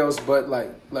everything else, but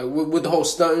like with the whole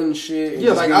stunting shit.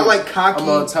 Yeah, like I like cocky. I'm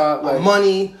on top. Like,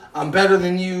 money. I'm better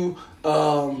than you.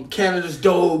 Canada's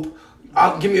dope.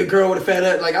 Give me a girl with a fat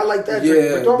ass. Like, I like that.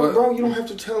 Yeah, but bro, you don't have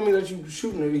to tell me that you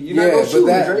shooting me. You're not gonna shoot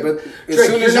me, Drake. But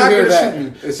Drake, you're not gonna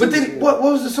shoot me. But then, what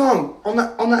was the song on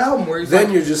the album where he's then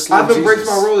like, you're just I've embraced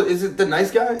my role. Is it the nice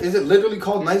guy? Is it literally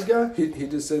called Nice Guy? He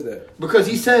just said that because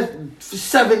he said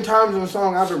 7 times in the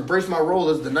song, I've embraced my role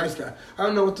as the nice guy. I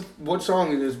don't know what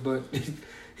song it is, but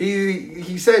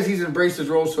he says he's embraced his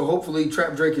role. So hopefully,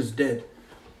 Trap Drake is dead.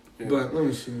 Yeah. But let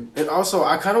me see. And also,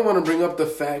 I kind of want to bring up the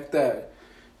fact that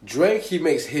Drake, he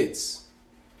makes hits.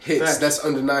 Facts. That's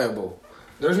undeniable.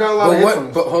 There's not a lot of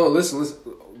hits. But hold on, listen.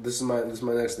 This is my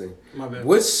next thing. My bad.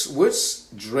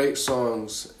 Which Drake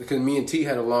songs? Because me and T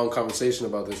had a long conversation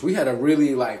about this. We had a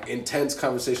really intense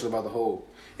conversation about the whole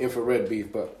Infrared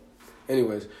beef. But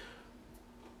anyways,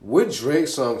 what Drake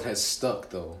songs has stuck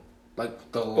though?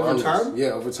 Like the longest. Over time?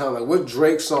 Yeah, over time. Like what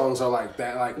Drake songs are like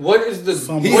that? Like what is the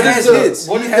hits?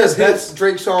 What is the best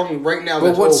Drake song right now?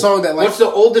 But what song that what's the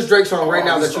oldest Drake song right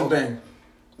now that you bang?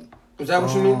 Is that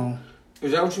what you mean?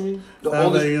 Is that what you mean? The 5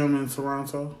 oldest a.m. in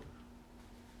Toronto.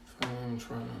 I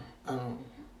don't.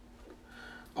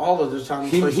 All of the time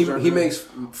he makes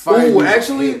 5. Ooh,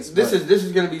 actually, hits, this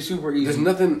is gonna be super easy. There's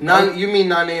nothing. You mean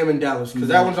 9 a.m. in Dallas? Because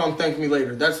that one's on Thank Me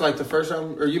Later. That's like the first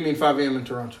time, or you mean 5 a.m. in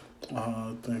Toronto?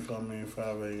 I think I mean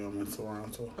 5 a.m. in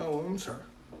Toronto. Oh, I'm sorry.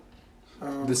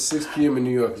 The 6 p.m. in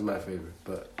New York is my favorite,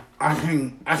 but I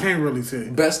can't really say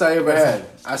best I ever had.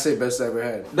 I say best I ever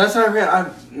had. Best I ever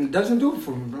had. It doesn't do it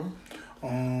for me, bro.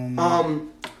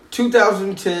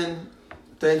 2010.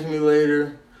 Thank Me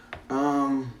Later.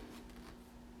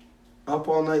 Up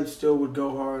All Night still would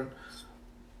go hard.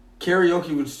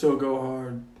 Karaoke would still go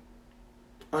hard.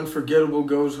 Unforgettable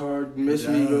goes hard. Miss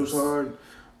Me goes hard.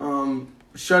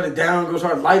 Shut It Down goes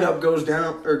hard. Light Up goes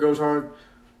hard.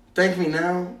 Thank Me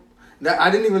Now. That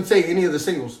I didn't even say any of the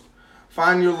singles.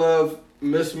 Find Your Love,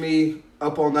 Miss Me,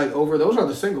 Up All Night, Over. Those are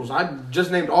the singles. I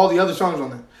just named all the other songs on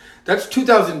that. That's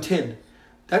 2010.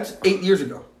 That's 8 years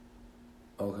ago.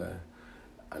 Okay.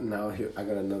 Now here I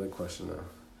got another question now.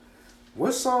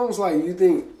 What songs you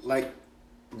think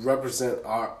represent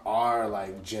our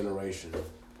generation?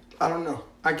 I don't know.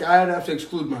 I'd have to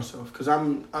exclude myself because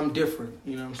I'm different.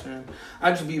 You know what I'm saying?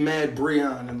 I'd just be mad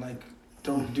Breon and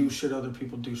don't do shit other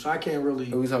people do. So I can't really.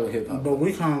 We talking hip hop, but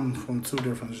we come from 2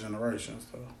 different generations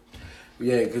though.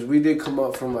 Yeah, because we did come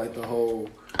up from the whole.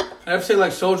 I have to say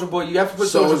Soulja Boy. You have to put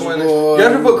Soulja Boy in there. You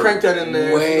have to put Crank That in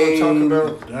there. Wayne, you know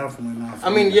what I'm talking about. Definitely not. I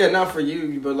mean, yeah, not for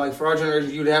you, but for our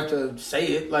generation, you'd have to say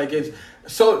it.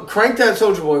 So Crank That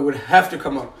Soulja Boy would have to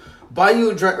come up. Buy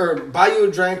You a Drink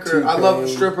or I Love a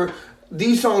Stripper.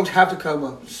 These songs have to come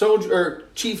up.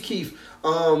 Chief Keef,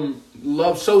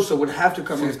 Love Sosa would have to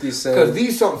come 50 Cent. Because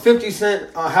these songs, 50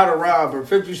 Cent, How to Rob, or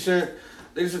 50 Cent,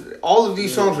 all of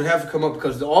these songs would have to come up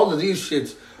because all of these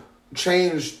shits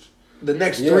changed the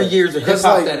next 3 years of hip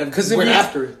hop that went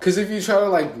after it. Because if you try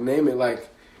to name it,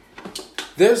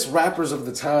 there's rappers of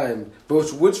the time,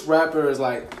 but which rapper is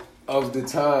of the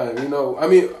time? I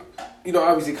mean,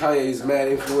 obviously Kanye is mad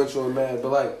influential and mad,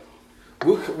 but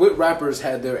what rappers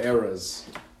had their eras?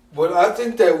 What I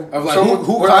think that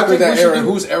who conquered that era?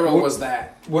 Whose era was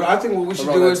that? What I think what we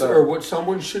should do is, or what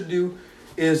someone should do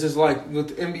is with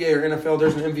the NBA or NFL,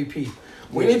 there's an MVP.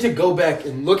 We need to go back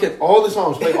and look at all the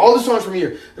songs, play all the songs from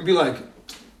here, and be like,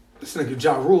 this nigga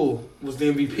Ja Rule was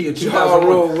the MVP of 2001. Ja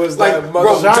Rule was like,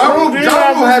 bro, Ja Rule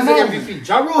has an an MVP.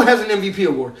 Ja Rule has an MVP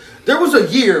award. There was a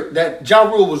year that Ja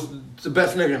Rule was the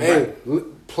best nigga in rap.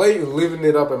 Play Living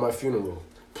It Up at my funeral.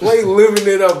 Play Living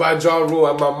It Up by Ja Rule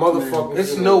at my motherfucking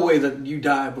It's funeral. no way that you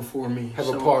die before me. Have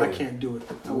so a party. I can't do it.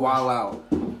 Wild out.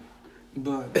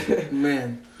 But,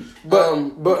 man.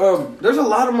 But there's a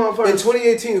lot of motherfuckers. in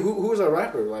 2018, who's our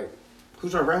rapper? Like,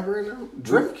 Who's our rapper right now?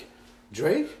 Drake.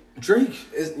 Drake? Drake.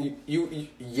 Is you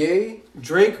Ye?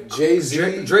 Drake.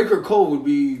 Jay-Z? Drake or Cole would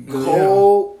be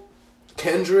Cole?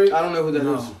 Kendrick? I don't know who that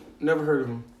is. Never heard of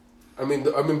him. I mean,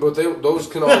 but those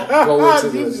can all go into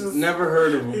this. Never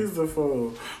heard of him. He's the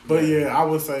fool. But yeah, I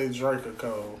would say Drake or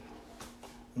Cole.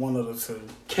 One of the two.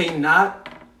 K Knot.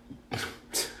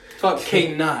 Fuck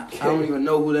K Knot. I don't even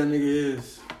know who that nigga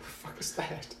is. What the fuck is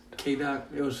that? K Knot.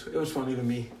 It was funny to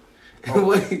me.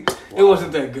 It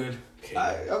wasn't that good.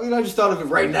 I mean, I just thought of it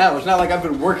right now. It's not like I've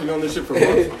been working on this shit for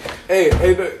months. Hey,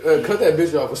 cut that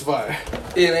bitch off. It's fire.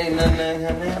 It ain't nothing that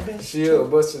happened. She'll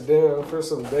bust it down for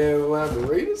some damn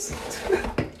libraries.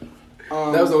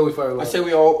 That was the only fire line. I say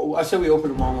we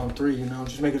open them all on 3. You know,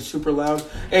 just make it super loud.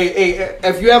 Hey,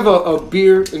 if you have a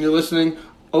beer and you're listening,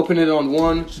 open it on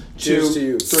 1, 2, Cheers to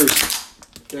you. 3.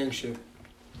 Gang shit.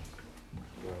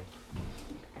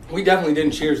 We definitely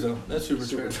didn't cheers though. That's super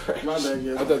trash. My bad,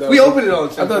 yeah. We opened it all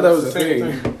the time. I thought that was the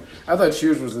thing. I thought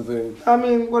cheers was the thing. I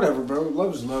mean, whatever, bro.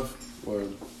 Love is love.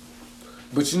 Word.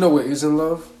 But you know what isn't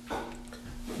love?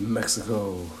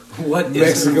 Mexico. What is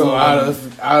Mexico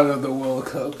love? out of the World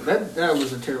Cup. That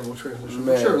was a terrible transition.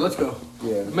 Man. Sure, let's go.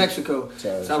 Yeah. Mexico. It's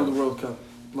out of the World Cup.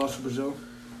 Lost to Brazil.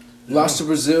 Lost to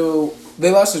Brazil.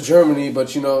 They lost to Germany,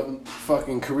 but you know,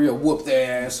 fucking Korea whooped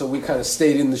their ass, so we kind of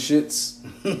stayed in the shits.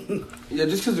 Yeah,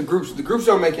 just because the groups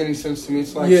don't make any sense to me.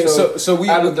 It's like, Yeah, so we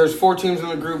there's 4 teams in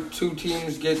the group, 2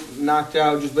 teams get knocked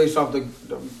out just based off the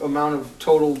amount of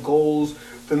total goals.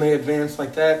 Then they advance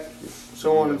like that,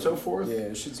 so on and so forth.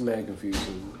 Yeah, shit's mad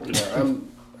confusing.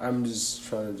 I'm just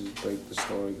trying to just break the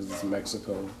story because it's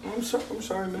Mexico. I'm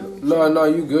sorry, man. No,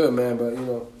 you good, man, but you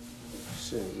know,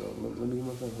 shit, let me get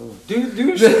my thing home.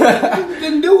 Do shit.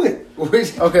 Didn't do it.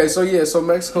 Okay, so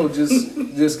Mexico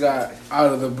just got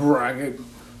out of the bracket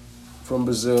from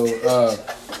Brazil.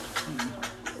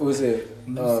 What was it?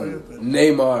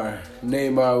 Neymar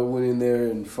went in there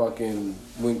and fucking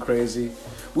went crazy,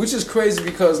 which is crazy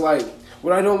because like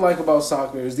what I don't like about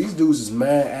soccer is these dudes is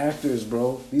mad actors,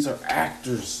 bro. These are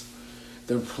actors.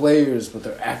 They're players, but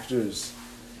they're actors.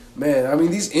 Man, I mean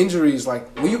these injuries,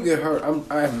 like when you get hurt,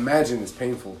 I imagine it's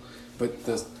painful, but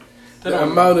the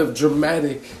amount of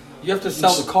dramatic. You have to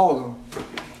sell the call though.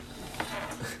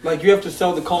 Like you have to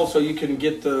sell the call so you can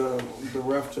get the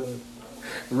ref to.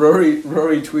 Rory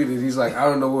tweeted, he's like, I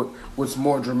don't know what's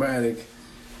more dramatic,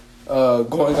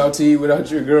 going out to eat without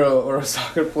your girl or a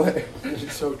soccer player.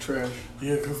 It's so trash.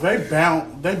 Yeah, because they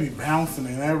be bouncing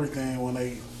and everything when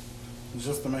they,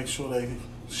 just to make sure they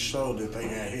show that they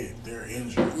got hit. They're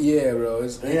injured. Yeah, bro.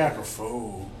 They act a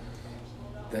fool.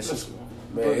 That's just,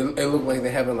 man, it looked like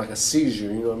they're having like a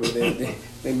seizure, you know what I mean?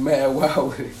 They mad wild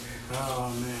with it. Oh,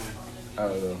 man. I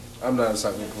don't know. I'm not a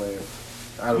soccer player.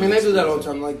 I mean, they do that all the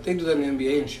time. Like, they do that in the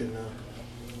NBA and shit now.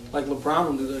 Like, LeBron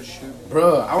will do that shit.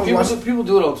 Bro, I was watching. People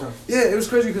do it all the time. Yeah, it was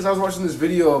crazy because I was watching this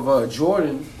video of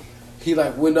Jordan. He,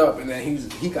 like, went up and then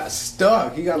he got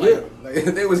stuck. He got, like,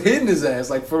 they was hitting his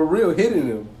ass, like, for real, hitting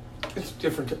him. It's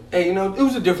different. Hey, you know, it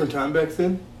was a different time back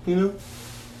then, you know?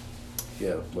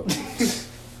 Yeah, but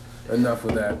enough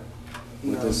with that.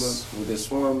 With this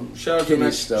shout out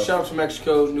to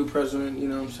Mexico's new president, you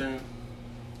know what I'm saying?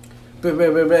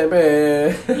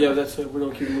 Yeah, that's it. We're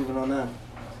gonna keep moving on that.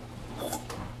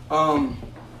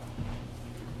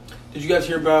 Did you guys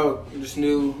hear about this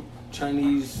new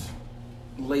Chinese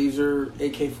laser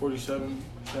AK-47?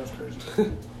 That was crazy.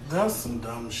 That's some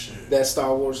dumb shit. That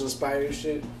Star Wars inspired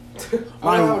shit.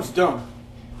 I know it's dumb.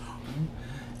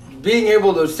 Being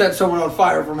able to set someone on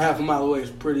fire from half a mile away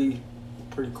is pretty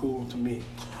cool to me.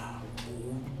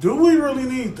 Do we really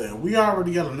need that? We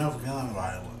already got enough gun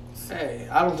violence. Hey,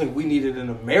 I don't think we need it in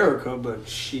America, but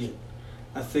shit,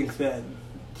 I think that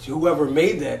whoever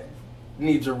made that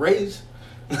needs a raise.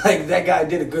 Like, that guy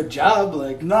did a good job.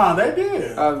 Like, nah, they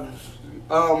did.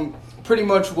 Pretty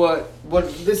much what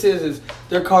this is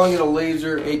they're calling it a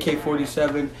laser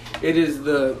AK-47. It is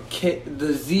the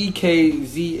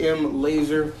ZKZM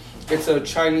laser. It's a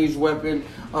Chinese weapon.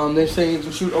 They're saying it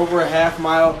can shoot over a half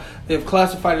mile. They've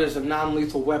classified it as a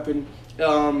non-lethal weapon.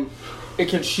 It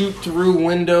can shoot through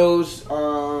windows.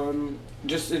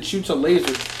 it shoots a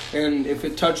laser, and if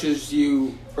it touches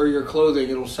you or your clothing,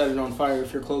 it'll set it on fire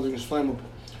if your clothing is flammable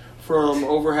from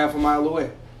over half a mile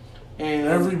away. And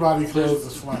Everybody clothes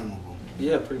is flammable.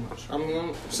 yeah, pretty much. I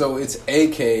mean, So it's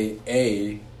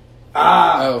AKA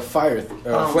fire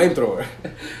flamethrower.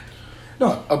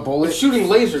 no, A bullet. it's shooting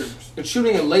lasers. It's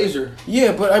shooting a laser.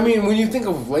 Yeah, but I mean, when you think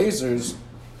of lasers,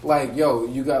 like, yo,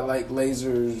 you got like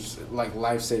lasers, like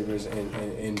lifesavers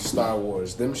in Star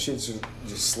Wars. Them shits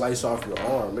just slice off your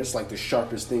arm. It's like the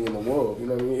sharpest thing in the world. You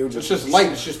know what I mean? It would It's just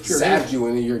light. It's just pure zap energy. you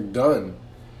and then you're done.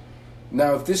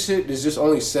 Now, if this shit is just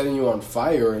only setting you on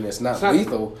fire and it's not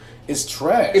lethal, it's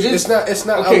trash. It is. It's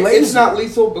not okay, a laser. it's not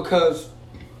lethal because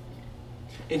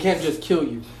it can't just kill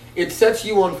you. It sets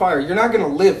you on fire. You're not gonna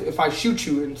live if I shoot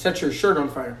you and set your shirt on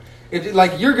fire.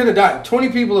 Like you're gonna die. 20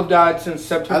 people have died since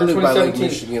September I live by Lake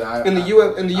 2017. Michigan.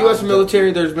 In the U.S.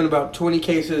 military, there's been about 20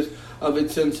 cases of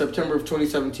it since September of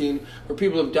 2017, where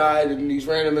people have died in these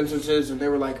random instances, and they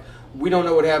were like, "We don't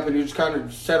know what happened. You just kind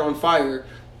of set on fire,"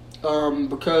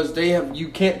 because you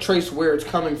can't trace where it's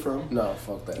coming from. No,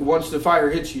 fuck that. Once the fire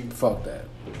hits you. Fuck that.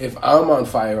 If I'm on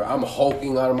fire, I'm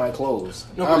hulking out of my clothes.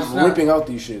 No, but it's I'm not. ripping out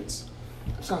these shits.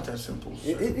 It's not that simple.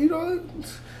 You know.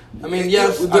 I mean,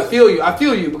 yes, I feel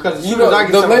you because as soon as I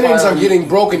get the set on linens fire, are getting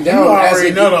broken You down. as already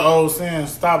it know the old saying,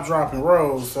 stop, drop, and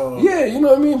roll. So Yeah, you know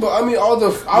what I mean. But I mean, all the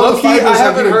Low-key, fibers I are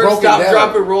haven't getting heard broken stop, down.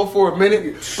 drop, and roll for a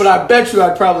minute, but I bet you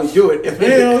I'd probably do it.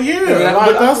 hell yeah,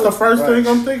 like, that's the first thing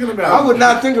I'm thinking about. I would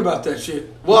not think about that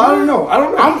shit. Well, I don't know.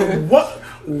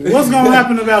 What's gonna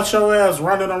happen about your ass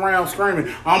running around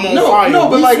screaming? I'm on fire. No,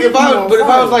 but We like see if you I on was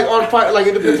fire. like on fire, like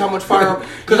it depends how much fire.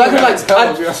 Because I could I'd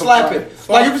slap it.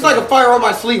 Like if it's like a fire on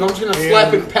my sleeve, I'm just gonna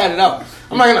slap it and pat it out.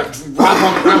 I'm not gonna drop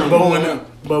on the ground.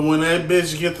 But when that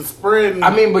bitch get to spreading,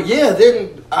 I mean, but yeah,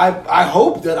 then I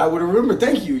hope that I would remember.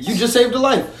 Thank you. You just saved a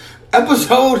life.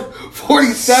 Episode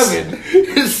 47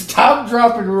 is stop,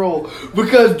 drop, and roll.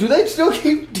 Because do they still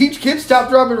teach kids stop,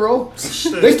 drop, and roll?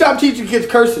 They stopped teaching kids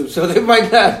cursive, so they might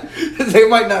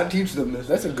not teach them this.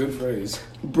 That's a good phrase,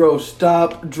 Bro,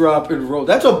 stop, drop, and roll.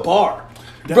 That's a bar.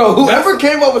 Bro, whoever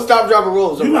came up with stop, drop, and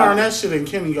roll is a you bar. learn that shit in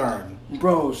kindergarten.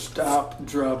 Bro, stop,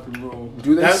 drop, and roll.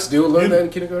 Do they still learn that in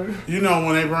kindergarten? You know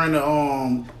when they bring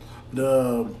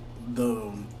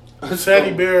the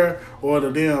teddy bear or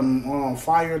the damn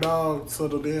fire dog to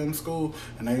the damn school,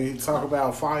 and they talk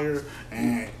about fire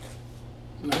and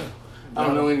I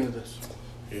don't know any of this.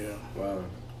 yeah. Wow,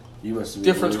 you must be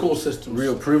Different school systems.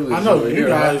 Real privilege. I know over you here,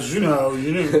 guys.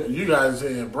 You guys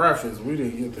had breakfast. We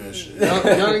didn't get that shit. Y'all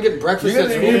didn't get breakfast You at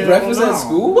guys school? didn't get breakfast at no.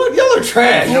 school? What? Y'all are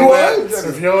trash.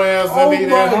 If your ass Oh didn't eat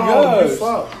my at home, you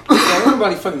gosh. fucked.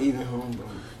 Everybody fucking eat at home, bro.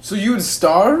 So you would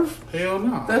starve? Hell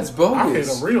no. That's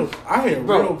bogus. I had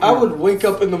Bro, real. I would wake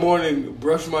up in the morning,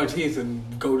 brush my teeth,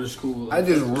 and go to school. I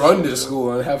just run to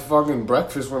school and have fucking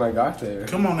breakfast when I got there.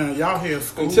 Come on now, y'all had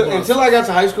school bus. Until I got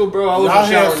to high school, bro, I Y'all wasn't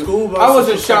had showering. school buses I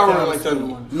wasn't to check showering out like that in the school.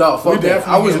 morning. No, fuck We that.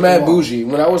 definitely I was had mad to walk. bougie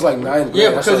when I was like 9th grade. Yeah, I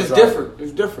because started it's driving. different.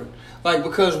 It's different. Like,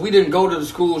 because we didn't go to the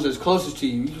schools as closest to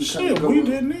you. You just kinda Shit, go we to-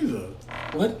 didn't either.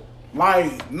 What?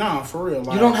 Like, nah, for real.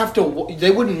 Like, You don't have to.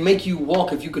 They wouldn't make you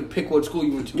walk if you could pick what school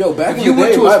you went to. Yo, back if in you the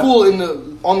went day, to a my-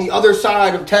 school on the other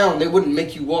side of town, they wouldn't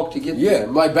make you walk to get there. Yeah,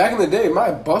 like back in the day,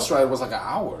 my bus ride was like an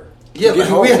hour. Yeah, to get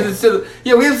but we home. had to sit.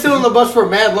 Yeah, we had to sit on the bus for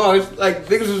mad long. It's like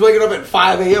niggas was waking up at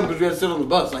 5 a.m. because we had to sit on the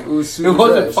bus. Like It was super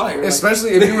wasn't trash. fire. Like,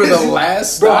 Especially if you were the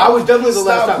last bro, stop. I was definitely the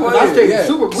last Stop stop. 'Cause I playing. stayed Yeah.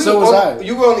 super. So was I.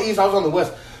 You were on the east. I was on the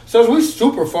west. So we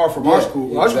super far from our Yeah,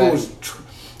 school. Our school was. exactly.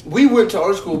 We went to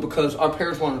our school because our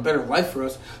parents wanted a better life for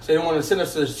us. So they didn't want to send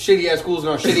us to shitty ass schools in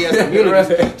our shitty ass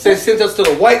communities. Right. So they sent us to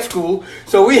the white school.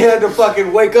 So we had to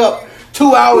fucking wake up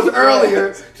 2 hours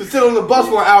earlier to sit on the bus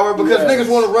for an hour because Yes. niggas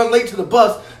want to run late to the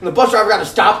bus and the bus driver got to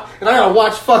stop and I got to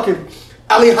watch fucking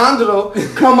Alejandro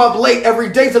come up late every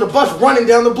day to the bus running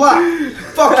down the block.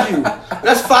 Fuck you.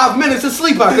 That's 5 minutes of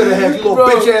sleep I could have had, you little Bro,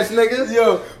 bitch ass nigga.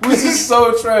 Yo, this is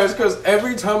so trash because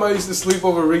every time I used to sleep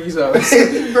over Ricky's house,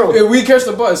 Bro. and we catch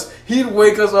the bus, he'd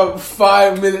wake us up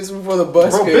 5 minutes before the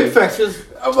bus Bro, came. big facts just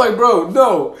I'm like, bro,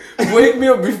 no. Wake me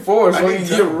up before so I need can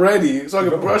time. get ready, so I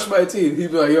can brush my teeth.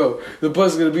 He'd be like, yo, the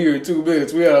bus is going to be here in 2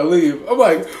 minutes. We got to leave. I'm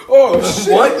like, oh,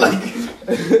 shit. what?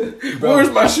 Like, Where's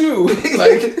my shoe?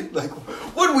 like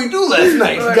what did we do last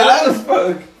night, Like, guys? what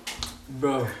the fuck?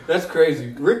 Bro, that's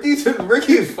crazy. Ricky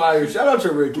is fire. Shout out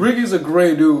to Ricky. Ricky's a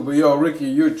great dude, but yo, Ricky,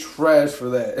 you're trash for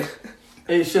that.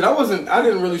 Hey, shit, I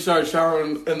didn't really start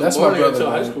showering in the That's my morning brother, until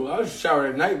high man. school. I was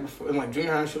showering at night before, in like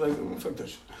junior high and shit like that. Fuck that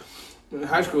shit. In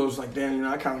high school, it was like, damn,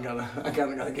 I kind of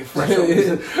gotta get fresh on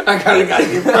this. I kind of gotta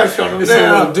get fresh on them It's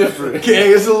now. a little different. Okay,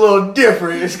 it's a little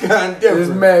different. It's kind of different.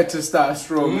 It's mad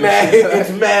testosterone. Mad, it's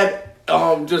mad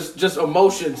just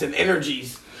emotions and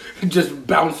energies just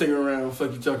bouncing around. What the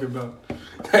fuck you talking about?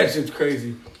 That shit's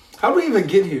crazy. How did we even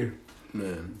get here?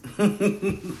 Man.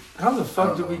 How the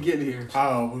fuck did we get here?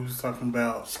 Oh, we was talking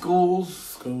about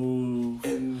Schools and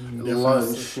and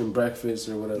Lunch and breakfast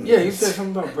or whatever. yeah, you said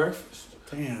something about breakfast.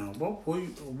 damn. What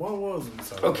was it?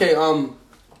 Talking Okay,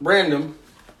 random.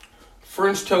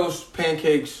 French toast,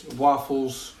 pancakes,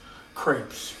 waffles,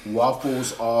 crepes.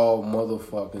 Waffles all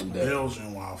motherfucking day.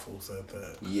 Belgian waffles at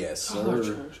that. Yes, Oh,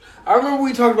 sir. trash. I remember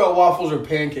we talked about waffles or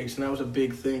pancakes, and that was a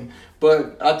big thing.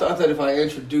 But I thought that if I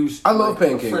introduced I love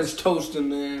pancakes. French toast in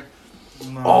there.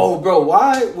 No. Oh, bro,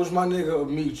 why was my nigga a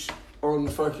meat on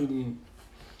the fucking...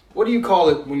 What do you call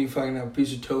it when you fucking have a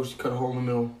piece of toast, you cut a hole in the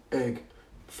middle, egg,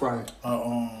 fry it?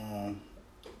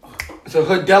 It's a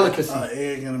hood delicacy.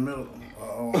 Egg in the middle.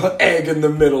 Egg in the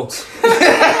middle.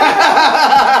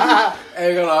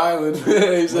 Egg on the island.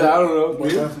 He said, I don't know.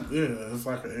 Yeah, it's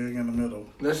like an egg in the middle.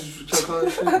 That's just what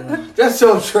y'all call that shit? That's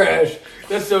so trash.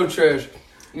 That's so trash.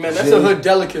 Man, that's a hood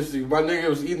delicacy. My nigga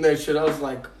was eating that shit. I was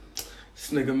like,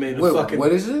 this nigga made a Wait, fucking...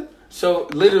 what is it? So,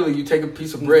 literally, you take a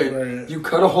piece of bread, you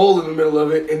cut a hole in the middle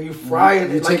of it, and you fry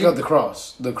it. You like take out the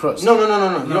crust. No.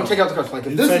 You don't take out the crust. Like,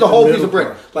 if this is the whole piece of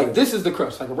bread. Like, this is the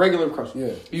crust. Like a regular crust.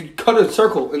 Yeah. You cut a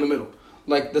circle in the middle.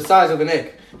 Like, the size of an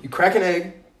egg. You crack an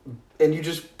egg, and you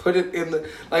just put it in the...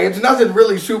 Like, it's nothing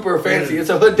really super fancy. It's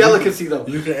a hood delicacy, though.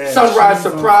 You can add Sunrise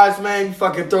cheese surprise, man. You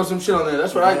fucking throw some shit on there.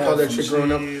 That's what I call that shit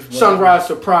growing up. Sunrise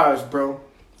surprise, bro.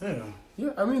 Yeah.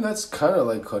 Yeah, I mean, that's kind of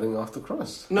like cutting off the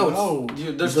crust. No,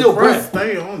 there's the still crust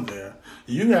bread. stay on there.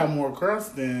 You have more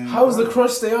crust than... How does the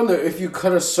crust stay on there if you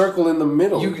cut a circle in the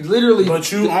middle? You literally...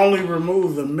 But you only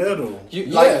remove the middle.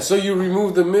 So you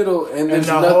remove the middle and And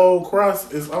the whole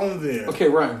crust is on there. Okay,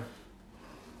 Ryan.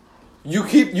 You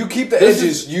keep the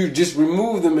edges. You just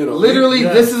remove the middle. Literally,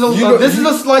 Yeah. this is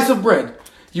a slice of bread.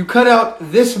 You cut out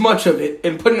this much of it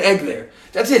and put an egg there.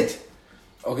 That's it.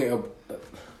 Okay,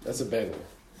 that's a bagel.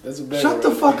 That's a bagel. Shut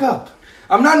the fuck up.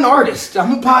 I'm not an artist.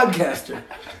 I'm a podcaster.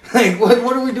 Like,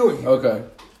 what are we doing? Okay,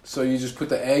 so you just put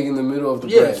the egg in the middle of the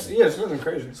Yes, bread. yes, nothing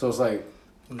crazy. So it's like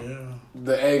Yeah.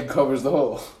 the egg covers the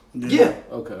hole. Yeah.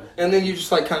 Okay. And then you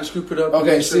just like kind of scoop it up.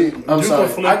 Okay, see, I'm You sorry.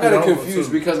 can flip I got it it over,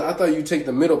 confused too. because I thought you take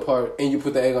the middle part and you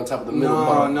put the egg on top of the middle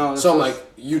part. No. So I'm like,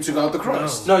 you took out the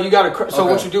crust. No, you gotta. So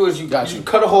Okay. what you do is you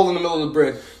cut a hole in the middle of the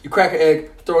bread. You crack an egg,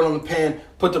 throw it on the pan,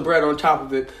 put the bread on top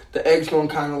of it. The egg's gonna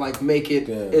kind of like make it.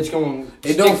 Yeah. It's gonna.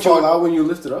 It don't fall out when you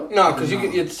lift it up? No, because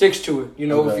it sticks to it. You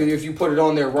know, Okay. if you put it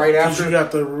on there right Because after, you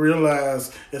got to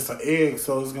realize it's an egg,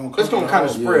 so it's going to it's gonna kind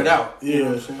of spread out. Yeah. You know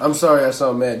what I'm saying? I'm sorry I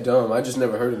sound mad dumb. I just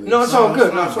never heard of this. No, it's all No, good.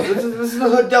 it's No, not. this is a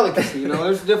hood delicacy. You know,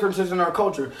 there's differences in our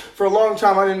culture. For a long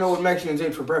time, I didn't know what Mexicans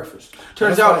ate for breakfast.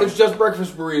 Turns That's out like- it's just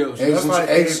breakfast burritos. Eggs, That's like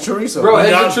eggs egg- chorizo. Bro, eggs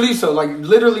got- and chorizo, like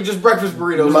literally just breakfast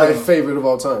burritos. My Like, favorite of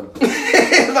all time.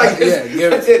 like Yeah,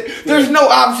 give that's it- it. There's no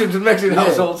options in Mexican Yeah.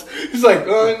 households. It's like,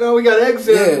 no, we got eggs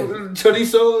and Yeah.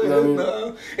 chorizo. You know And, what I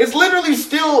mean? it's literally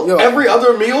still Yo. every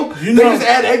other meal. You They know- just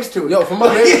add eggs to it. Yo, for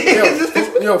my baby,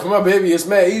 for my baby, it's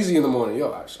mad easy in the morning.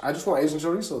 Yo, I just want eggs and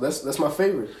chorizo. That's my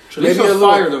favorite. Chorizo's Maybe a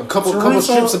fire, though. couple Chorizo,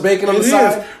 strips of bacon on the it is,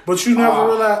 side. but you never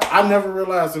realized. I never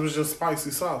realized it was just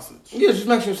spicy sausage. Yeah, just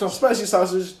Mexican sauce. Spicy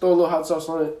sausage, throw a little hot sauce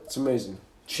on it. It's amazing.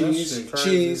 Cheese, shit crazy.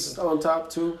 cheese on top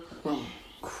too.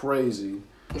 Crazy,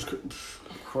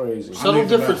 crazy. Subtle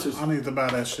differences. I need to buy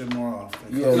that shit more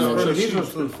often. Yeah, No, man. these ones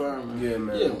pretty fire, man. Yeah,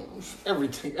 man. Yeah,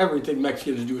 everything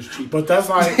Mexicans do is cheap. But that's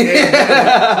like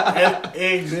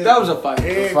egg That was a fire.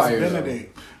 Eggs Fire,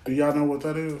 Benedict. Do y'all know what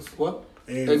that is? What?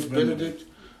 Eggs Eggs Benedict?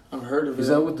 I've heard of it. Is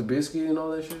that with the biscuit and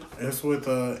all that shit? It's with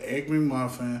a egg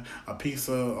McMuffin, a piece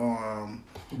of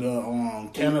the An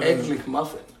Canada egg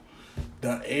McMuffin?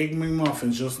 the egg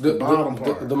McMuffin, just the bottom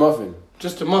part. The muffin.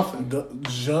 Just a muffin.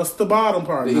 Just the bottom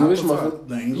part. The not English top. muffin?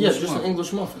 The English Yeah, just muffin. an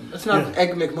English muffin. That's not an Yeah.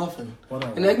 egg McMuffin.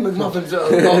 Whatever. An egg McMuffin's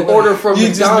an order from You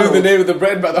McDonald's. just knew the name of the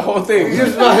bread by the whole thing.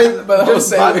 Just by, by the whole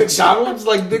just by sandwich. McDonald's?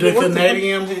 Like, The nigga, what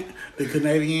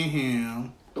Canadian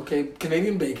ham, Okay,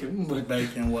 Canadian bacon. But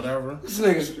bacon, whatever, this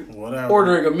nigga's whatever.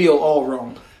 ordering a meal all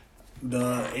wrong.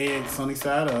 The egg sunny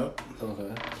side up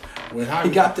Okay. with He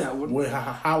got that one. with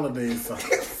holiday sauce.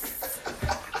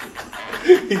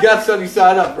 He got sunny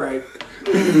side up, right?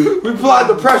 We applied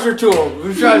the pressure to him. We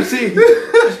were trying to see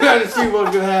what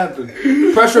was gonna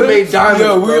happen. Pressure made diamonds.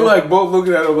 Yo, we bro. were like both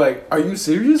looking at him like, "Are you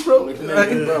serious, bro?" Like,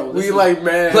 bro, this we is- like,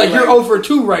 man, like you're 0 for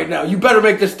 2 right now. You better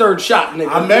make this third shot,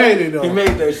 nigga. I made it though. He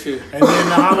made that shit. And then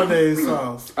the holiday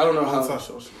sauce. I don't know how.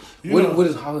 You know, What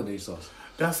is holiday sauce?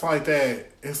 that's like that.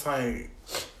 It's like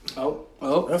Oh,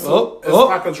 it's oh, it's oh.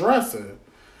 like a dressing.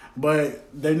 But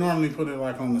they normally put it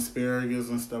like on asparagus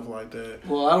and stuff like that.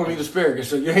 Well, I don't eat asparagus,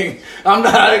 so you ain't.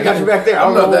 I ain't got you back there.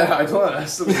 I'm not that high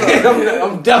class.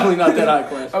 I'm definitely not that high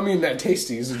class. I mean, that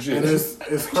tasty is a shit. And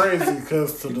it's crazy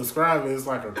because to describe it, it's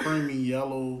like a creamy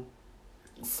yellow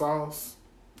sauce.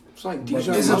 It's like Is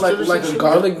it like a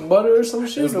garlic butter or some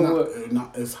shit? It's or not,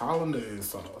 what? it's hollandaise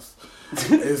sauce.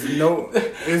 It's no.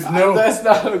 That's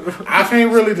not a. I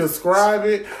can't really describe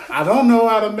it. I don't know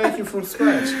how to make it from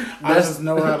scratch. I just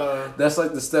know how to. That's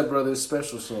like the Step Brothers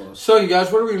special sauce. So, you guys,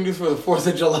 what are we gonna do for the 4th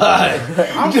of July?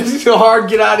 I'm just so hard.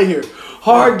 Get out of here.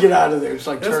 Hard. Get out of there. It's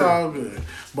like It's turn. all good.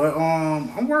 But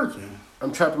I'm working.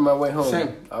 I'm trapping my way home.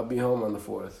 Same. I'll be home on the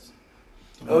 4th.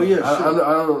 Oh yeah. I Sure.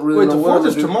 don't really Wait, know the what 4th I'm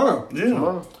is gonna do. tomorrow. Yeah.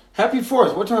 Tomorrow. Happy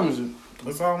 4th. What time is it?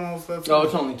 It's almost that. Oh,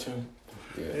 it's only 2.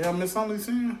 Yeah, I miss only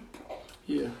seeing.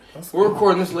 Yeah. That's We're cool.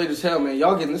 recording this late as hell, man.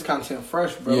 Y'all getting this content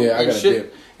fresh, bro. Yeah, I Ain't gotta shit,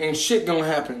 dip. Ain't shit gonna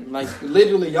happen. Like,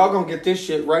 literally, y'all gonna get this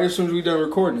shit right as soon as we done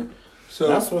recording it. So,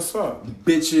 That's what's up.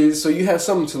 Bitches. So you have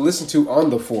something to listen to on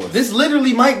the 4th. this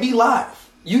literally might be live.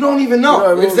 You don't even know. You know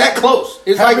what I mean? It's that close.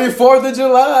 It's Happy like 4th of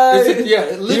July. yeah, it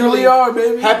Here we literally are,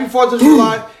 baby. Happy 4th of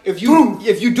July. If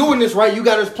you doing this right, you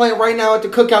got us playing right now at the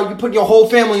cookout. You put your whole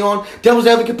family on Devil's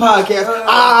Advocate podcast.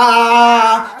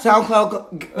 SoundCloud.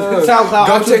 SoundCloud.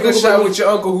 Go iTunes, take a Google shot Play. with your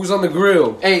uncle who's on the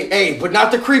grill. Hey, but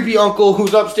not the creepy uncle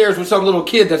who's upstairs with some little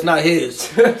kid that's not his.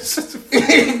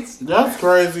 That's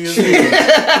crazy as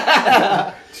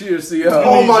hell. Cheers to y'all.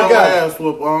 Oh my Your God. ass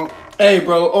whoop, Unc. Hey,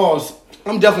 bro.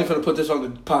 I'm definitely gonna put this on the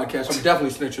podcast. I'm definitely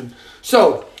snitching.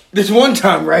 So this one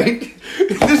time, right?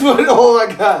 This one. Oh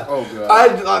my God. Oh,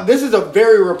 God. This is a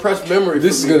very repressed memory.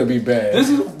 This is for me. gonna be bad. This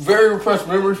is a very repressed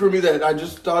memory for me that I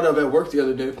just thought of at work the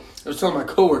other day. I was telling my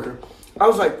coworker. I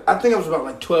was like, I think I was about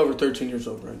like 12 or 13 years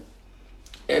old, right?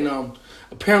 And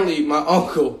apparently my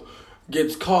uncle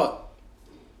gets caught.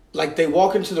 Like, they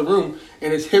walk into the room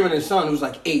and it's him and his son who's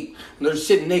like 8, and they're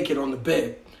sitting naked on the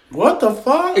bed. What the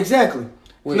fuck? Exactly.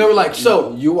 Wait, and they were like,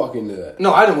 so. you walk into that?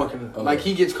 No, I didn't walk in. Okay. Like,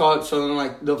 he gets caught, so then,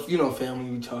 like, the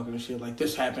family be talking and shit, like,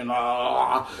 this happened,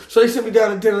 So they sit me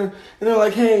down at dinner, and they're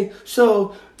like, hey,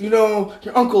 so, your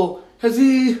uncle, has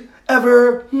he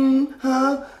ever,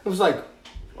 I was like,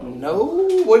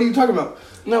 no, what are you talking about?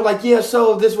 And they're like, yeah,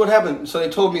 so this is what happened. So they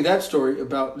told me that story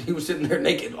about he was sitting there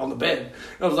naked on the bed.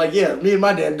 And I was like, yeah, me and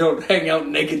my dad don't hang out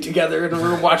naked together in a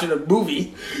room watching a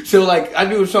movie. So, like, I knew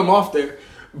there was something off there.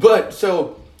 But,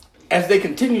 so, as they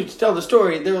continued to tell the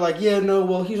story, they were like, yeah, no,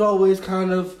 well, he's always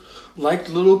kind of liked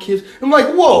little kids. I'm like,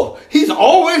 whoa, he's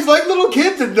always liked little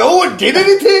kids and no one did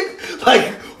anything?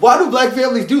 Like, why do black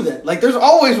families do that? Like, there's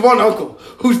always one uncle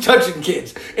who's touching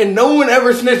kids and no one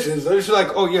ever snitches. They're just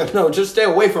like, oh, yeah, no, just stay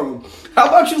away from him. How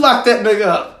about you lock that nigga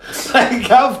up? Like,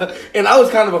 and I was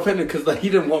kind of offended because, like, he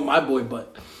didn't want my boy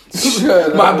butt.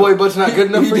 My boy butt's not good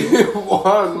enough for you. didn't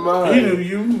want mine. He knew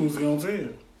you was gonna say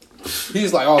it.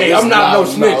 He's like, oh, Hey, this I'm not no loud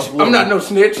snitch. mouth I'm not no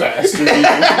snitch. bastard.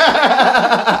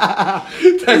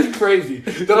 That's crazy.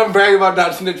 That I'm bragging about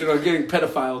not snitching on getting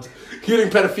pedophiled. Getting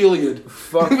pedophilia.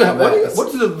 Fuck that.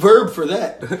 What's the verb for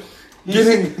that?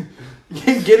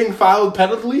 Getting filed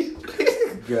pedally?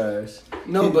 Guys.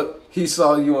 No, but He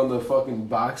saw you on the fucking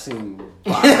boxing.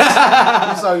 He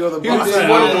saw you on the he boxing.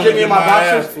 wanted to give me my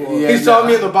boxers. Yeah, He saw nah.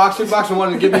 me in the boxing box and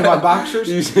wanted to give me my boxers.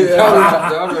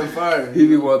 I'm on fire. He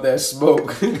didn't want that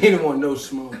smoke. He didn't want no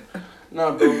smoke.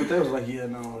 Nah, bro, but they was like, yeah,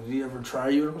 no. Did he ever try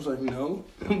you? And I was like, no.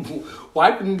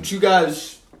 Why didn't you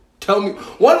guys tell me?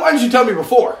 Why didn't you tell me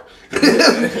before? So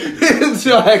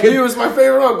I could, He was my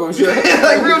favorite uncle. Sure.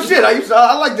 like real shit.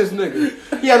 I like this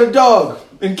nigga. He had a dog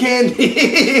and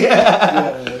candy.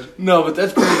 No, but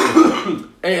that's crazy.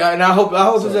 Hey, and I hope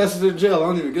his ass is in jail. I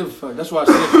don't even give a fuck. That's why I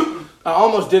said I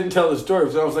almost didn't tell the story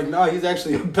because I was like, no, he's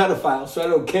actually a pedophile, so I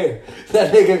don't care.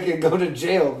 That nigga can go to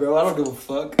jail, bro. I don't give a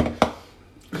fuck.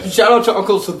 Shout out to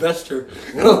Uncle Sylvester.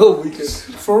 Oh, we could.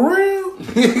 For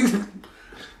real?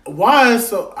 Why is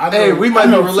so? I know, Hey, we might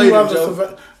I know be two related, other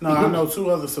Joe. I know 2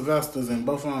 other Sylvesters, and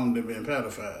both of them have been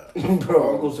pedophiles.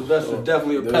 Bro, Uncle Sylvester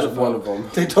definitely a There's pedophile. one of them.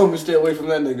 They told me to stay away from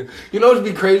that nigga. You know what'd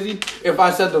be crazy? If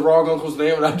I said the wrong uncle's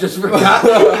name and I just forgot.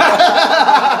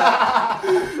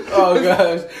 Oh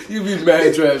gosh, you be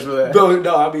mad trash for that. Bro,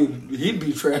 no, I mean, he'd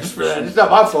be trash for that. It's not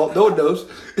my fault. No one knows.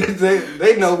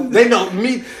 They know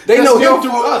me. They know him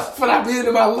through us. What I did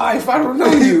in my life, I don't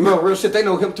know you. Bro, real shit, they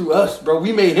know him through us, bro.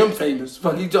 We made him famous.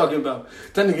 Fuck you talking about?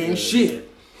 That nigga ain't shit.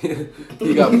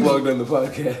 He got plugged on the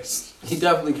podcast. He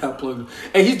definitely got plugged.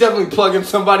 And he's definitely plugging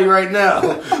somebody right now.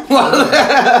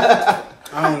 I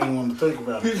don't even want to think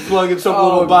about it. He's plugging some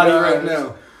Oh, little body gosh. right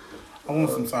now. I want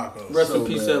some tacos. Rest So in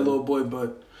peace, bad. that little boy.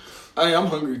 But I'm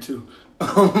hungry too.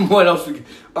 What else?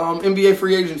 NBA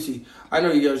free agency. I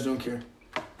know you guys don't care.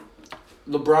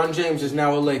 LeBron James is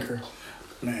now a Laker.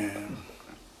 Man.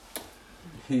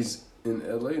 He's in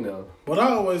LA now. But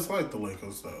I always liked the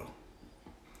Lakers, though.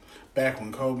 Back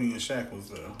when Kobe and Shaq was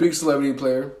there. Big celebrity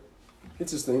player.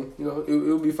 It's his thing. You know,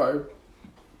 it'll be fired.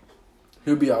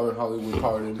 He'll be out in Hollywood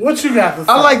partying. What you got to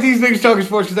say? I like these niggas talking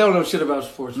sports because they don't know shit about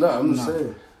sports. No, I'm just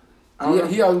saying.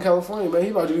 He out in California, man. He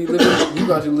about to be living. He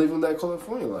about to live in that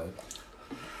California life.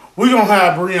 We're going to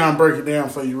have Breon break it down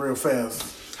for you real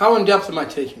fast. How in depth am I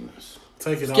taking this?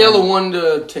 Take it Scale on. of 1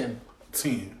 to 10.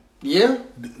 10. Yeah?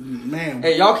 Man.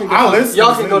 Hey, y'all can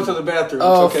go to the bathroom.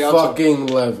 It's okay. I'll talk. Fucking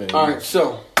 11. All right,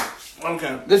 so.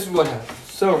 Okay. This is what happened.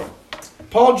 So,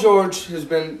 Paul George has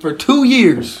been, for 2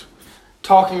 years,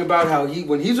 talking about how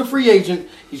when he's a free agent,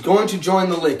 he's going to join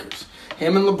the Lakers.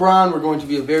 Him and LeBron were going to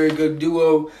be a very good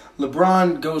duo.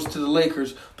 LeBron goes to the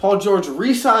Lakers. Paul George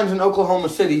re-signs in Oklahoma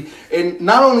City. And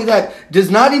not only that, does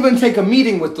not even take a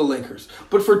meeting with the Lakers.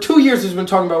 But for 2 years, he's been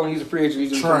talking about when he's a free agent,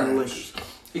 he's going to join the Lakers.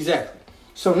 Exactly.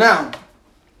 So now,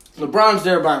 LeBron's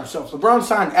there by himself. LeBron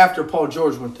signed after Paul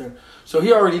George went there. So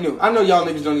he already knew. I know y'all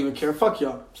niggas don't even care. Fuck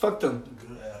y'all. Fuck them.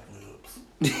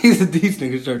 These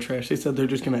niggas are trash. They said they're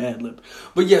just going to ad-lib.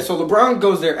 But yeah, so LeBron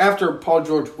goes there after Paul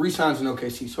George re-signs in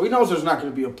OKC. So he knows there's not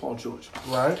going to be a Paul George.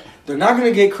 Right. They're not going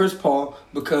to get Chris Paul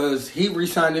because he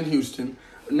re-signed in Houston.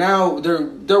 Now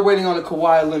they're waiting on a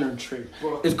Kawhi Leonard trade.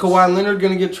 Is Kawhi Leonard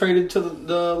going to get traded to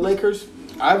the Lakers?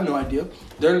 I have no idea.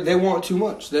 They want too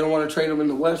much. They don't want to trade him in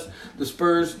the West. The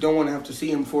Spurs don't want to have to see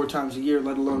him 4 times a year,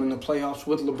 let alone in the playoffs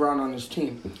with LeBron on his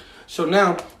team. So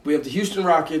now we have the Houston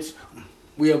Rockets.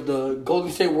 We have the Golden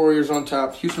State Warriors on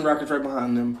top. Houston Rockets right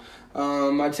behind them.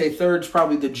 I'd say third's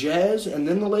probably the Jazz and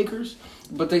then the Lakers.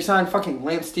 But they signed fucking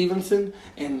Lance Stevenson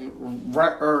and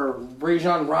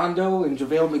Rajon Rondo and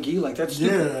JaVale McGee. Like, that's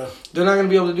stupid. Yeah. They're not going to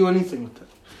be able to do anything with that.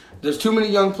 There's too many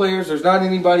young players. There's not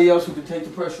anybody else who can take the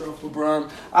pressure off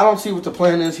LeBron. I don't see what the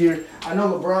plan is here. I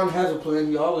know LeBron has a plan.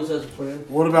 He always has a plan.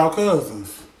 What about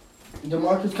Cousins?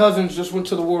 DeMarcus Cousins just went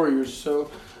to the Warriors,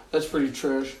 so that's pretty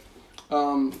trash.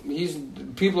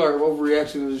 People are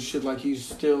overreacting to this shit like he's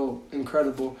still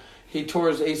incredible. He tore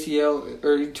his ACL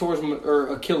or he tore his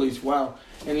Achilles. Wow,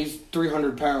 and he's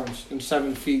 300 pounds and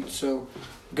 7 feet. So,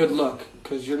 good luck,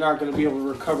 because you're not going to be able to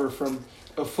recover from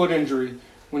a foot injury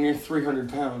when you're 300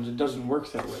 pounds. It doesn't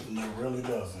work that way. No, it really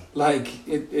doesn't. Like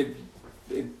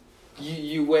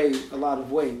you weigh a lot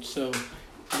of weight, so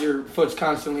your foot's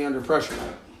constantly under pressure.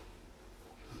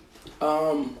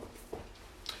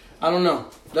 I don't know.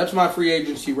 That's my free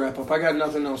agency wrap up. I got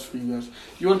nothing else for you guys.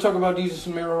 You want to talk about Desus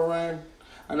and Mero, Ryan?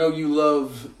 I know you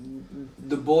love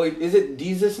the boy. Is it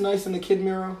Desus Nice and the Kid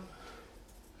Mero?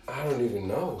 I don't even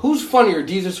know. Who's funnier,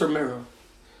 Desus or Mero?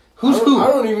 Who's who? I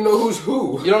don't even know who's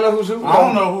who. You don't know who's who? I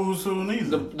don't know who's who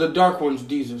neither. The dark one's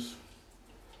Desus.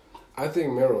 I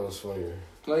think Mero is funnier.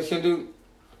 Light skin dude?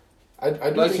 I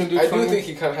do think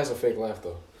he kind of has a fake laugh,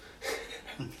 though.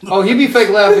 Oh, he be fake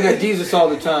laughing at Desus all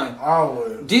the time.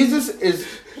 Always. Desus is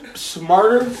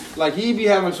smarter. Like, he be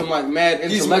having some, like, mad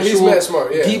intellectual, he's mad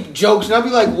smart, yeah. deep jokes. And I'd be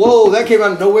like, whoa, that came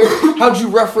out of nowhere. How'd you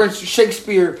reference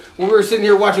Shakespeare when we were sitting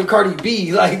here watching Cardi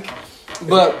B? Like,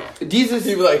 but Desus...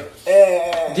 He'd be like,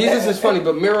 Desus is funny,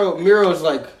 but Mero is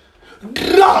like...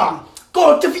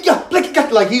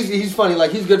 Like, he's funny.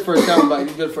 Like, he's good for a soundbite.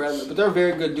 He's good for ad-lib. But they're a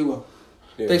very good duo.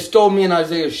 Yeah. They stole me and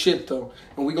Isaiah's shit, though.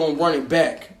 And we gonna run it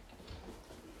back.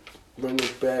 Run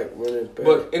it back.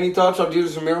 But any thoughts on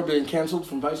Desus and Mero being canceled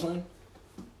from Viceland?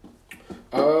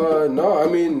 No, I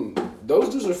mean, those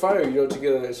dudes are fire,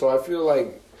 together. So I feel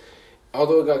like,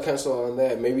 although it got canceled on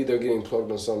that, maybe they're getting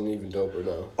plugged on something even doper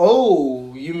now.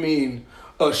 Oh, you mean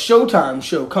a Showtime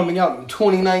show coming out in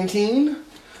 2019?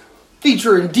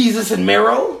 Featuring Desus and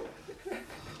Mero?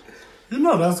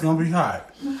 That's going to be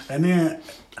hot. And then...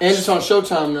 And it's on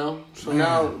Showtime now, so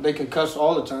now they can cuss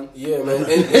all the time. Yeah, man.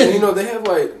 And they have,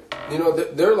 like,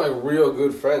 they're, like, real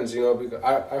good friends, because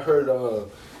I heard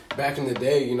back in the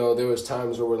day, there was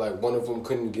times where, like, one of them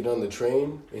couldn't get on the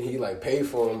train, and he, like, paid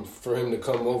for him to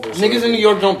come over. Niggas in New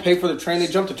York don't pay for the train, they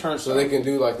jump the turnstile. So they can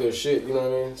do, like, their shit, you know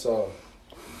what I mean? So,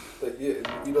 yeah,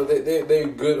 they're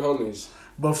good homies.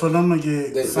 But for them to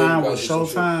get signed with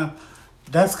Showtime,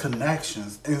 that's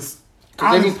connections.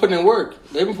 They've been putting in work.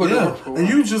 They've been putting in work for a while. And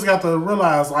you just got to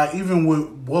realize, like, even with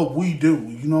what we do,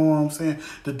 you know what I'm saying?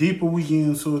 The deeper we get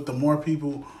into it, the more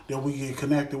people that we get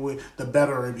connected with, the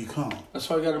better it becomes. That's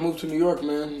why we got to move to New York,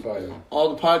 man. Fire.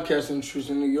 All the podcast industries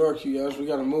in New York, you guys, we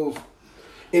got to move.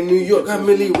 In New York, I'm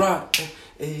Millie Rock.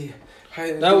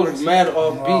 That was mad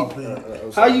off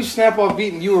beat. How you snap off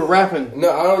beat and you were rapping? No,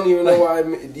 I don't even know why I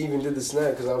even did the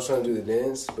snap, because I was trying to do the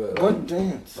dance. But what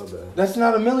dance? My bad. That's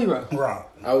not a Millie Rock. Right.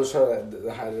 I was trying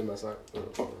to hide it in my sock.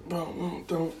 Bro,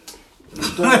 don't.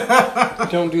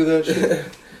 Don't do that shit.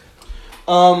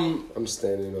 I'm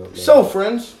standing up. Man. So,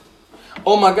 friends.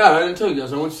 Oh my God, I didn't tell you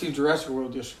guys. I went to see Jurassic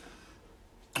World yesterday.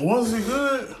 Was it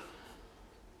good?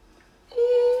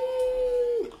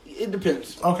 It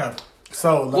depends. Okay.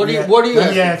 So What do you let me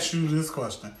asking? ask you this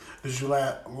question: did you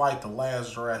like the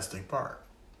last Jurassic Park?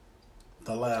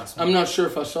 The last one. I'm not sure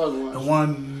if I saw the The last.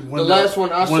 one. When The last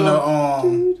one I when saw-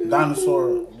 the dinosaur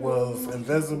was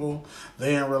invisible,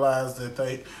 they didn't realize that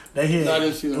they had. No, I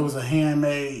didn't see that. It was a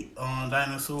handmade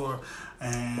dinosaur,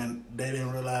 and they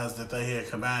didn't realize that they had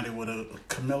combined it with a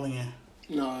chameleon.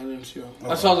 No, I didn't see that. I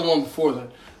Okay. saw the one before that.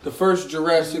 The first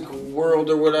Jurassic World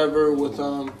or whatever with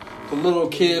the little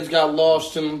kids got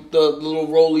lost in the little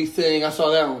rolly thing. I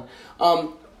saw that one.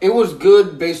 It was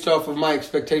good based off of my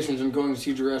expectations in going to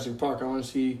see Jurassic Park. I want to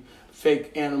see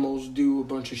fake animals do a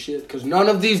bunch of shit because none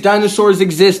of these dinosaurs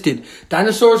existed.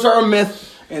 Dinosaurs are a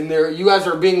myth, and you guys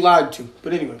are being lied to.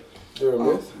 But anyway, They're a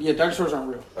myth? yeah, dinosaurs aren't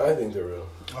real. I think they're real.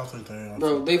 I think they are.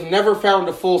 Bro, they've never found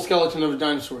a full skeleton of a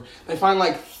dinosaur. They find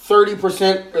like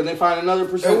 30%, or they find another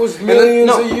percent. It was And then- millions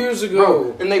no, of years ago.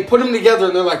 Bro, and they put them together,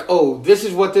 and they're like, "Oh, this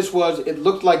is what this was. It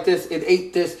looked like this. It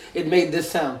ate this. It made this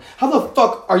sound." How the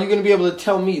fuck are you gonna be able to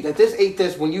tell me that this ate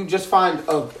this when you just find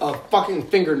a fucking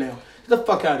fingernail? Get the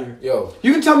fuck out of here. Yo.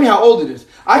 You can tell me how old it is.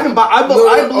 I can buy. I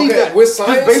believe okay, that with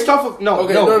science? just based off of no.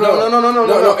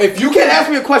 If you can't ask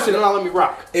me a question and I'll let me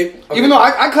rock. Okay. Even though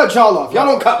I cut y'all off, y'all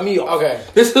don't cut me off. Okay.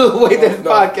 This is the way this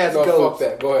podcast no, goes. fuck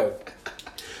that. Go ahead.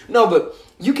 No, but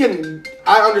you can.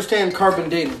 I understand carbon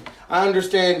dating. I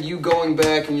understand you going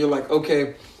back and you're like,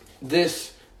 okay,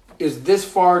 this is this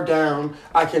far down.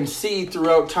 I can see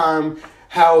throughout time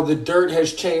how the dirt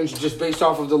has changed just based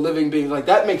off of the living beings. Like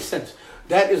that makes sense.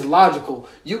 That is logical.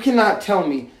 You cannot tell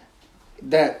me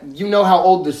that you know how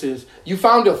old this is. You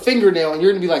found a fingernail and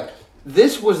you're gonna be like,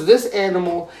 this was this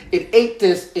animal. It ate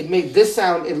this. It made this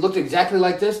sound. It looked exactly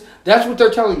like this. That's what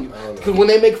they're telling you. Because when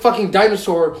they make fucking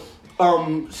dinosaur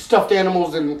stuffed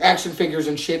animals and action figures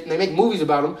and shit, and they make movies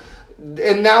about them,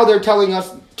 and now they're telling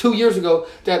us 2 years ago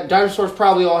that dinosaurs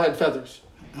probably all had feathers.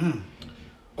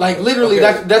 Like literally,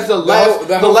 Okay. that's the last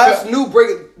the whole last new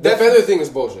break. The feather thing is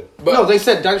bullshit. But No, they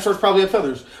said dinosaurs probably have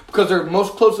feathers because they're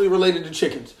most closely related to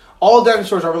chickens. All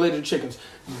dinosaurs are related to chickens.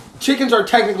 Chickens are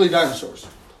technically dinosaurs.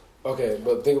 okay,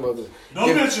 but think about this. No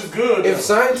bitch is good. If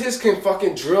scientists can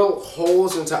fucking drill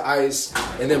holes into ice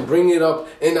and then bring it up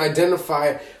and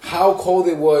identify how cold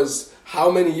it was how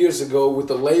many years ago with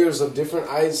the layers of different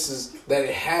ices that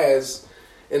it has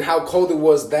and how cold it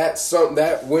was that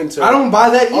winter. I don't buy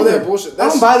that either. All that bullshit. I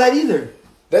don't buy that either.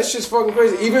 That shit's fucking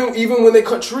crazy. Even when they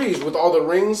cut trees with all the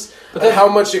rings, and how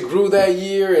much it grew that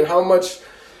year, and how much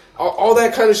all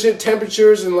that kind of shit,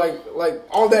 temperatures and like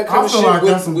all that kind I of feel shit like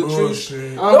with, that's some with trees.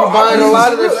 bullshit. I'm buying a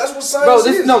lot of this. That's what science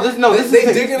is. This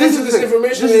They digging into this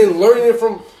information and learning it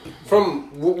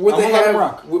from what they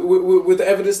have with the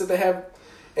evidence that they have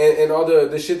and all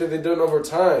the shit that they've done over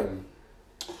time.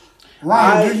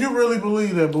 Ryan, do you really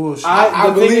believe that bullshit?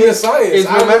 I believe in science.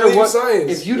 No matter what,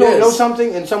 science. if you don't know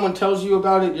something and someone tells you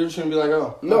about it, you're just gonna be like,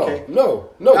 oh, No, okay. no.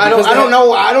 I don't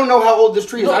know. I don't know how old this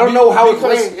tree is. No, I don't know how it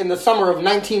because- rained in the summer of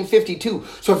 1952.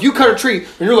 So if you cut a tree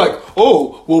and you're like,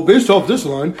 oh, well, based off this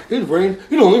line, it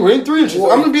only rained 3 inches.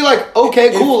 Well, I'm gonna be like,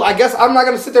 okay, cool. I guess I'm not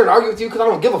gonna sit there and argue with you because I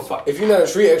don't give a fuck. If you're not a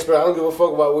tree expert, I don't give a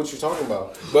fuck about what you're talking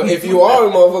about. But if you are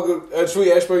a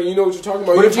tree expert, you know what you're talking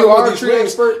about. But You're if you talking are about a these tree rings,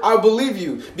 expert- I believe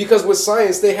you because with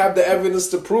science they have the evidence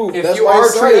to prove. If That's you why are a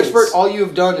it's tree science. expert, all you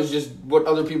have done is just what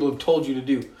other people have told you to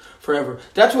do forever.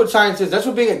 That's what science is. That's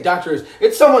what being a doctor is.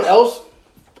 It's someone else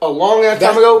a long ass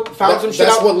time ago found some shit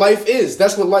That's out. what life is.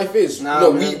 That's what life is. Nah,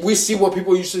 no, man. we see what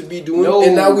people used to be doing, No.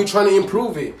 and now we're trying to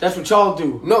improve it. That's what y'all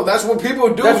do. No, that's what people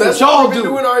do. That's what what y'all we've been do.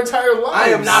 doing our entire lives. I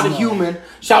am not a human.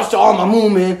 Shouts to all my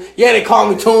moon men. Yeah, they call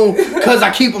me Tune because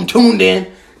I keep them tuned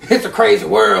in. It's a crazy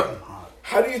world.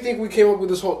 How do you think we came up with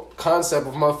this whole concept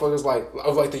of motherfuckers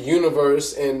like the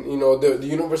universe and the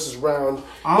universe is round?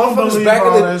 I don't Motherfuckers believe back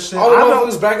all in the that shit. all the I don't-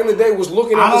 motherfuckers back in the day was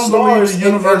looking I at the don't believe stars the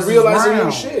universe and is realizing new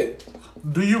round. shit.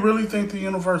 Do you really think the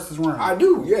universe is round? I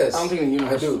do, yes. I don't think the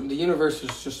universe. I do. The universe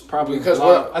is just probably Because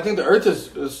I think the Earth is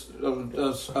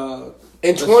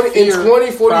In sphere,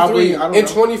 2043, probably, I don't in know.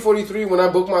 2043, when I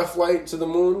book my flight to the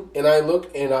moon and I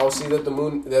look and I'll see that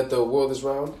the world is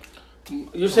round.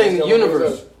 You're saying the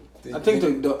universe. I think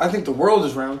the world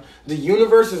is round. The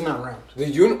universe is not round.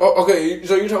 Okay,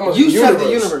 so you're talking about You the said universe.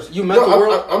 the universe. You meant the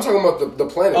world. I'm talking about the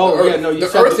planet. Oh the Earth. yeah, no, you the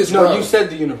said Earth is no. round. You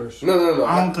said the universe. No.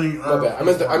 I don't think My Earth bad. I meant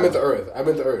is the Earth. I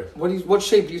meant the Earth. What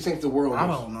shape do you think the world is? I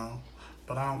don't know,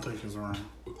 but I don't think it's round.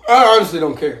 I honestly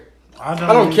don't care. I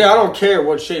don't care. I don't care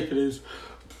what shape it is.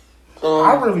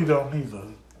 I really don't either.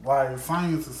 Like,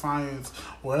 science is science.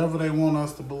 Wherever they want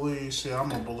us to believe, shit, I'm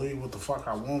gonna believe what the fuck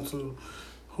I want to.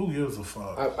 Who gives a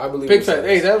fuck? I believe. Big fact.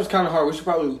 Hey, that was kind of hard. We should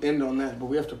probably end on that, but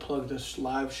we have to plug this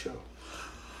live show.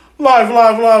 Live.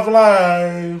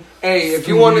 Hey, if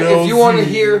you want to Z.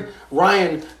 hear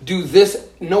Ryan do this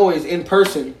noise in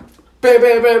person, Bam,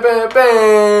 bam, bam, bam,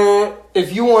 bam.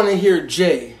 if you want to hear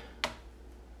Jay,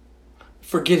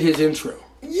 forget his intro.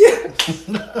 Yeah.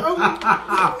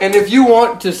 And if you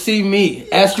want to see me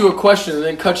ask you a question and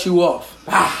then cut you off,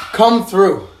 come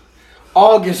through.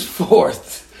 August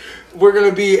 4th. We're going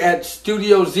to be at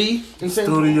Studio Z in St.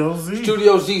 Studio Z.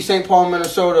 Studio Z, St. Paul,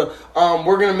 Minnesota.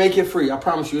 We're going to make it free. I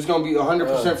promise you. It's going to be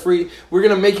 100% free. We're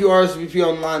going to make you RSVP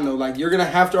online, though. Like, you're going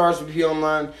to have to RSVP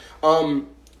online.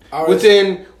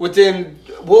 Within,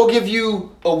 we'll give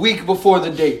you a week before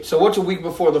the date. So what's a week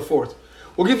before the 4th?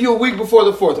 We'll give you a week before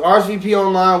the 4th. RSVP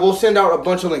online. We'll send out a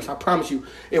bunch of links. I promise you.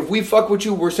 If we fuck with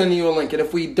you, we're sending you a link. And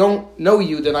if we don't know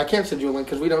you, then I can't send you a link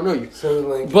because we don't know you. Send a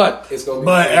link. But it's gonna be.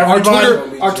 But our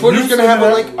everybody, Twitter's gonna have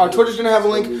a link. Our Twitter's gonna have a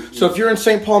link. So if you're in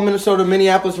St. Paul, Minnesota,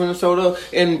 Minneapolis, Minnesota,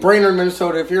 in Brainerd,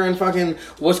 Minnesota, if you're in fucking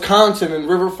Wisconsin and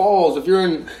River Falls, if you're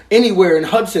in anywhere in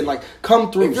Hudson, like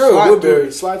come through. If you're in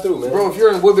Woodbury, slide through, man. Bro, if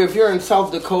you're in Woodbury, if you're in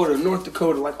South Dakota, North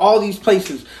Dakota, like all these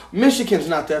places, Michigan's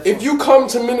not that far. If you come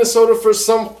to Minnesota for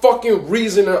some fucking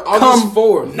reason on August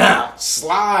 4th, now.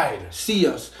 slide. See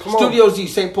us. Come on. Studio Z,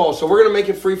 St. Paul. So we're going to make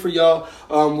it free for y'all.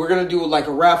 We're going to do like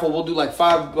a raffle. We'll do like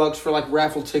 $5 for like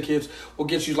raffle tickets. We'll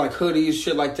get you like hoodies,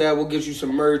 shit like that. We'll get you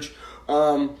some merch.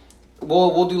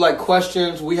 We'll do like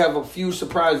questions. We have a few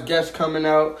surprise guests coming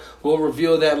out. We'll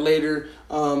reveal that later.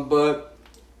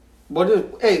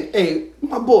 Hey,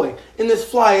 my boy, in this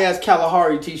fly ass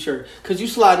Kalahari t-shirt, cause you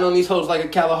sliding on these hoes like a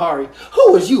Kalahari.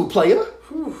 Who is you, player?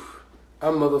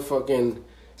 I'm motherfucking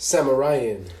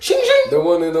Samarayan. Shing shing. The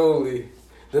one and only.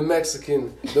 The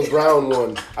Mexican. The brown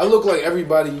one. I look like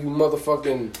everybody you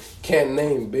motherfucking can't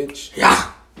name, bitch.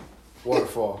 Yeah.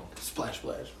 Waterfall. Splash,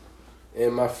 splash.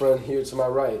 And my friend here to my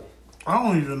right. I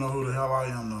don't even know who the hell I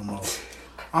am no more.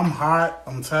 I'm hot,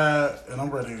 I'm tired, and I'm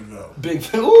ready to go. Big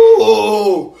fan.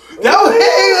 Ooh. That was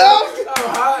I'm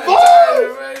hot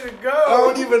and ready to go. I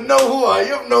don't even know who I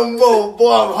am no more.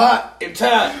 Boy, I'm hot and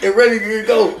tired and ready to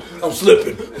go. I'm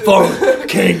slipping, falling,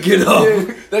 can't get up.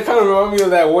 Yeah, that kind of reminds me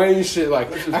of that Wayne shit.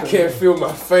 Like, I can't feel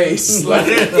my face. Like,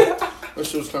 That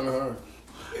shit was kind of hard.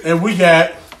 And we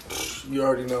got You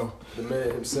already know. the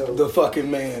man himself. The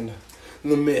fucking man.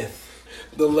 The myth.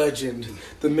 The legend,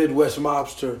 the Midwest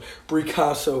mobster,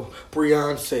 Bricasso,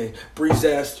 Beyonce,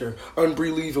 Breezaster,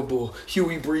 Unbelievable,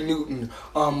 Huey Bree Newton,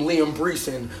 Liam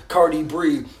Breeson, Cardi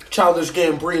Bree, Childish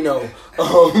Gambino,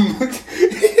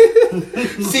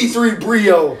 C3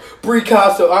 Brio,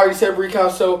 Bricasso. I already said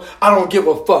Bricasso. I don't give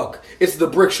a fuck. It's the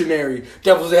Brictionary,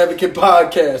 Devil's Advocate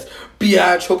Podcast.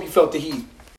 B.I. Hope you felt the heat.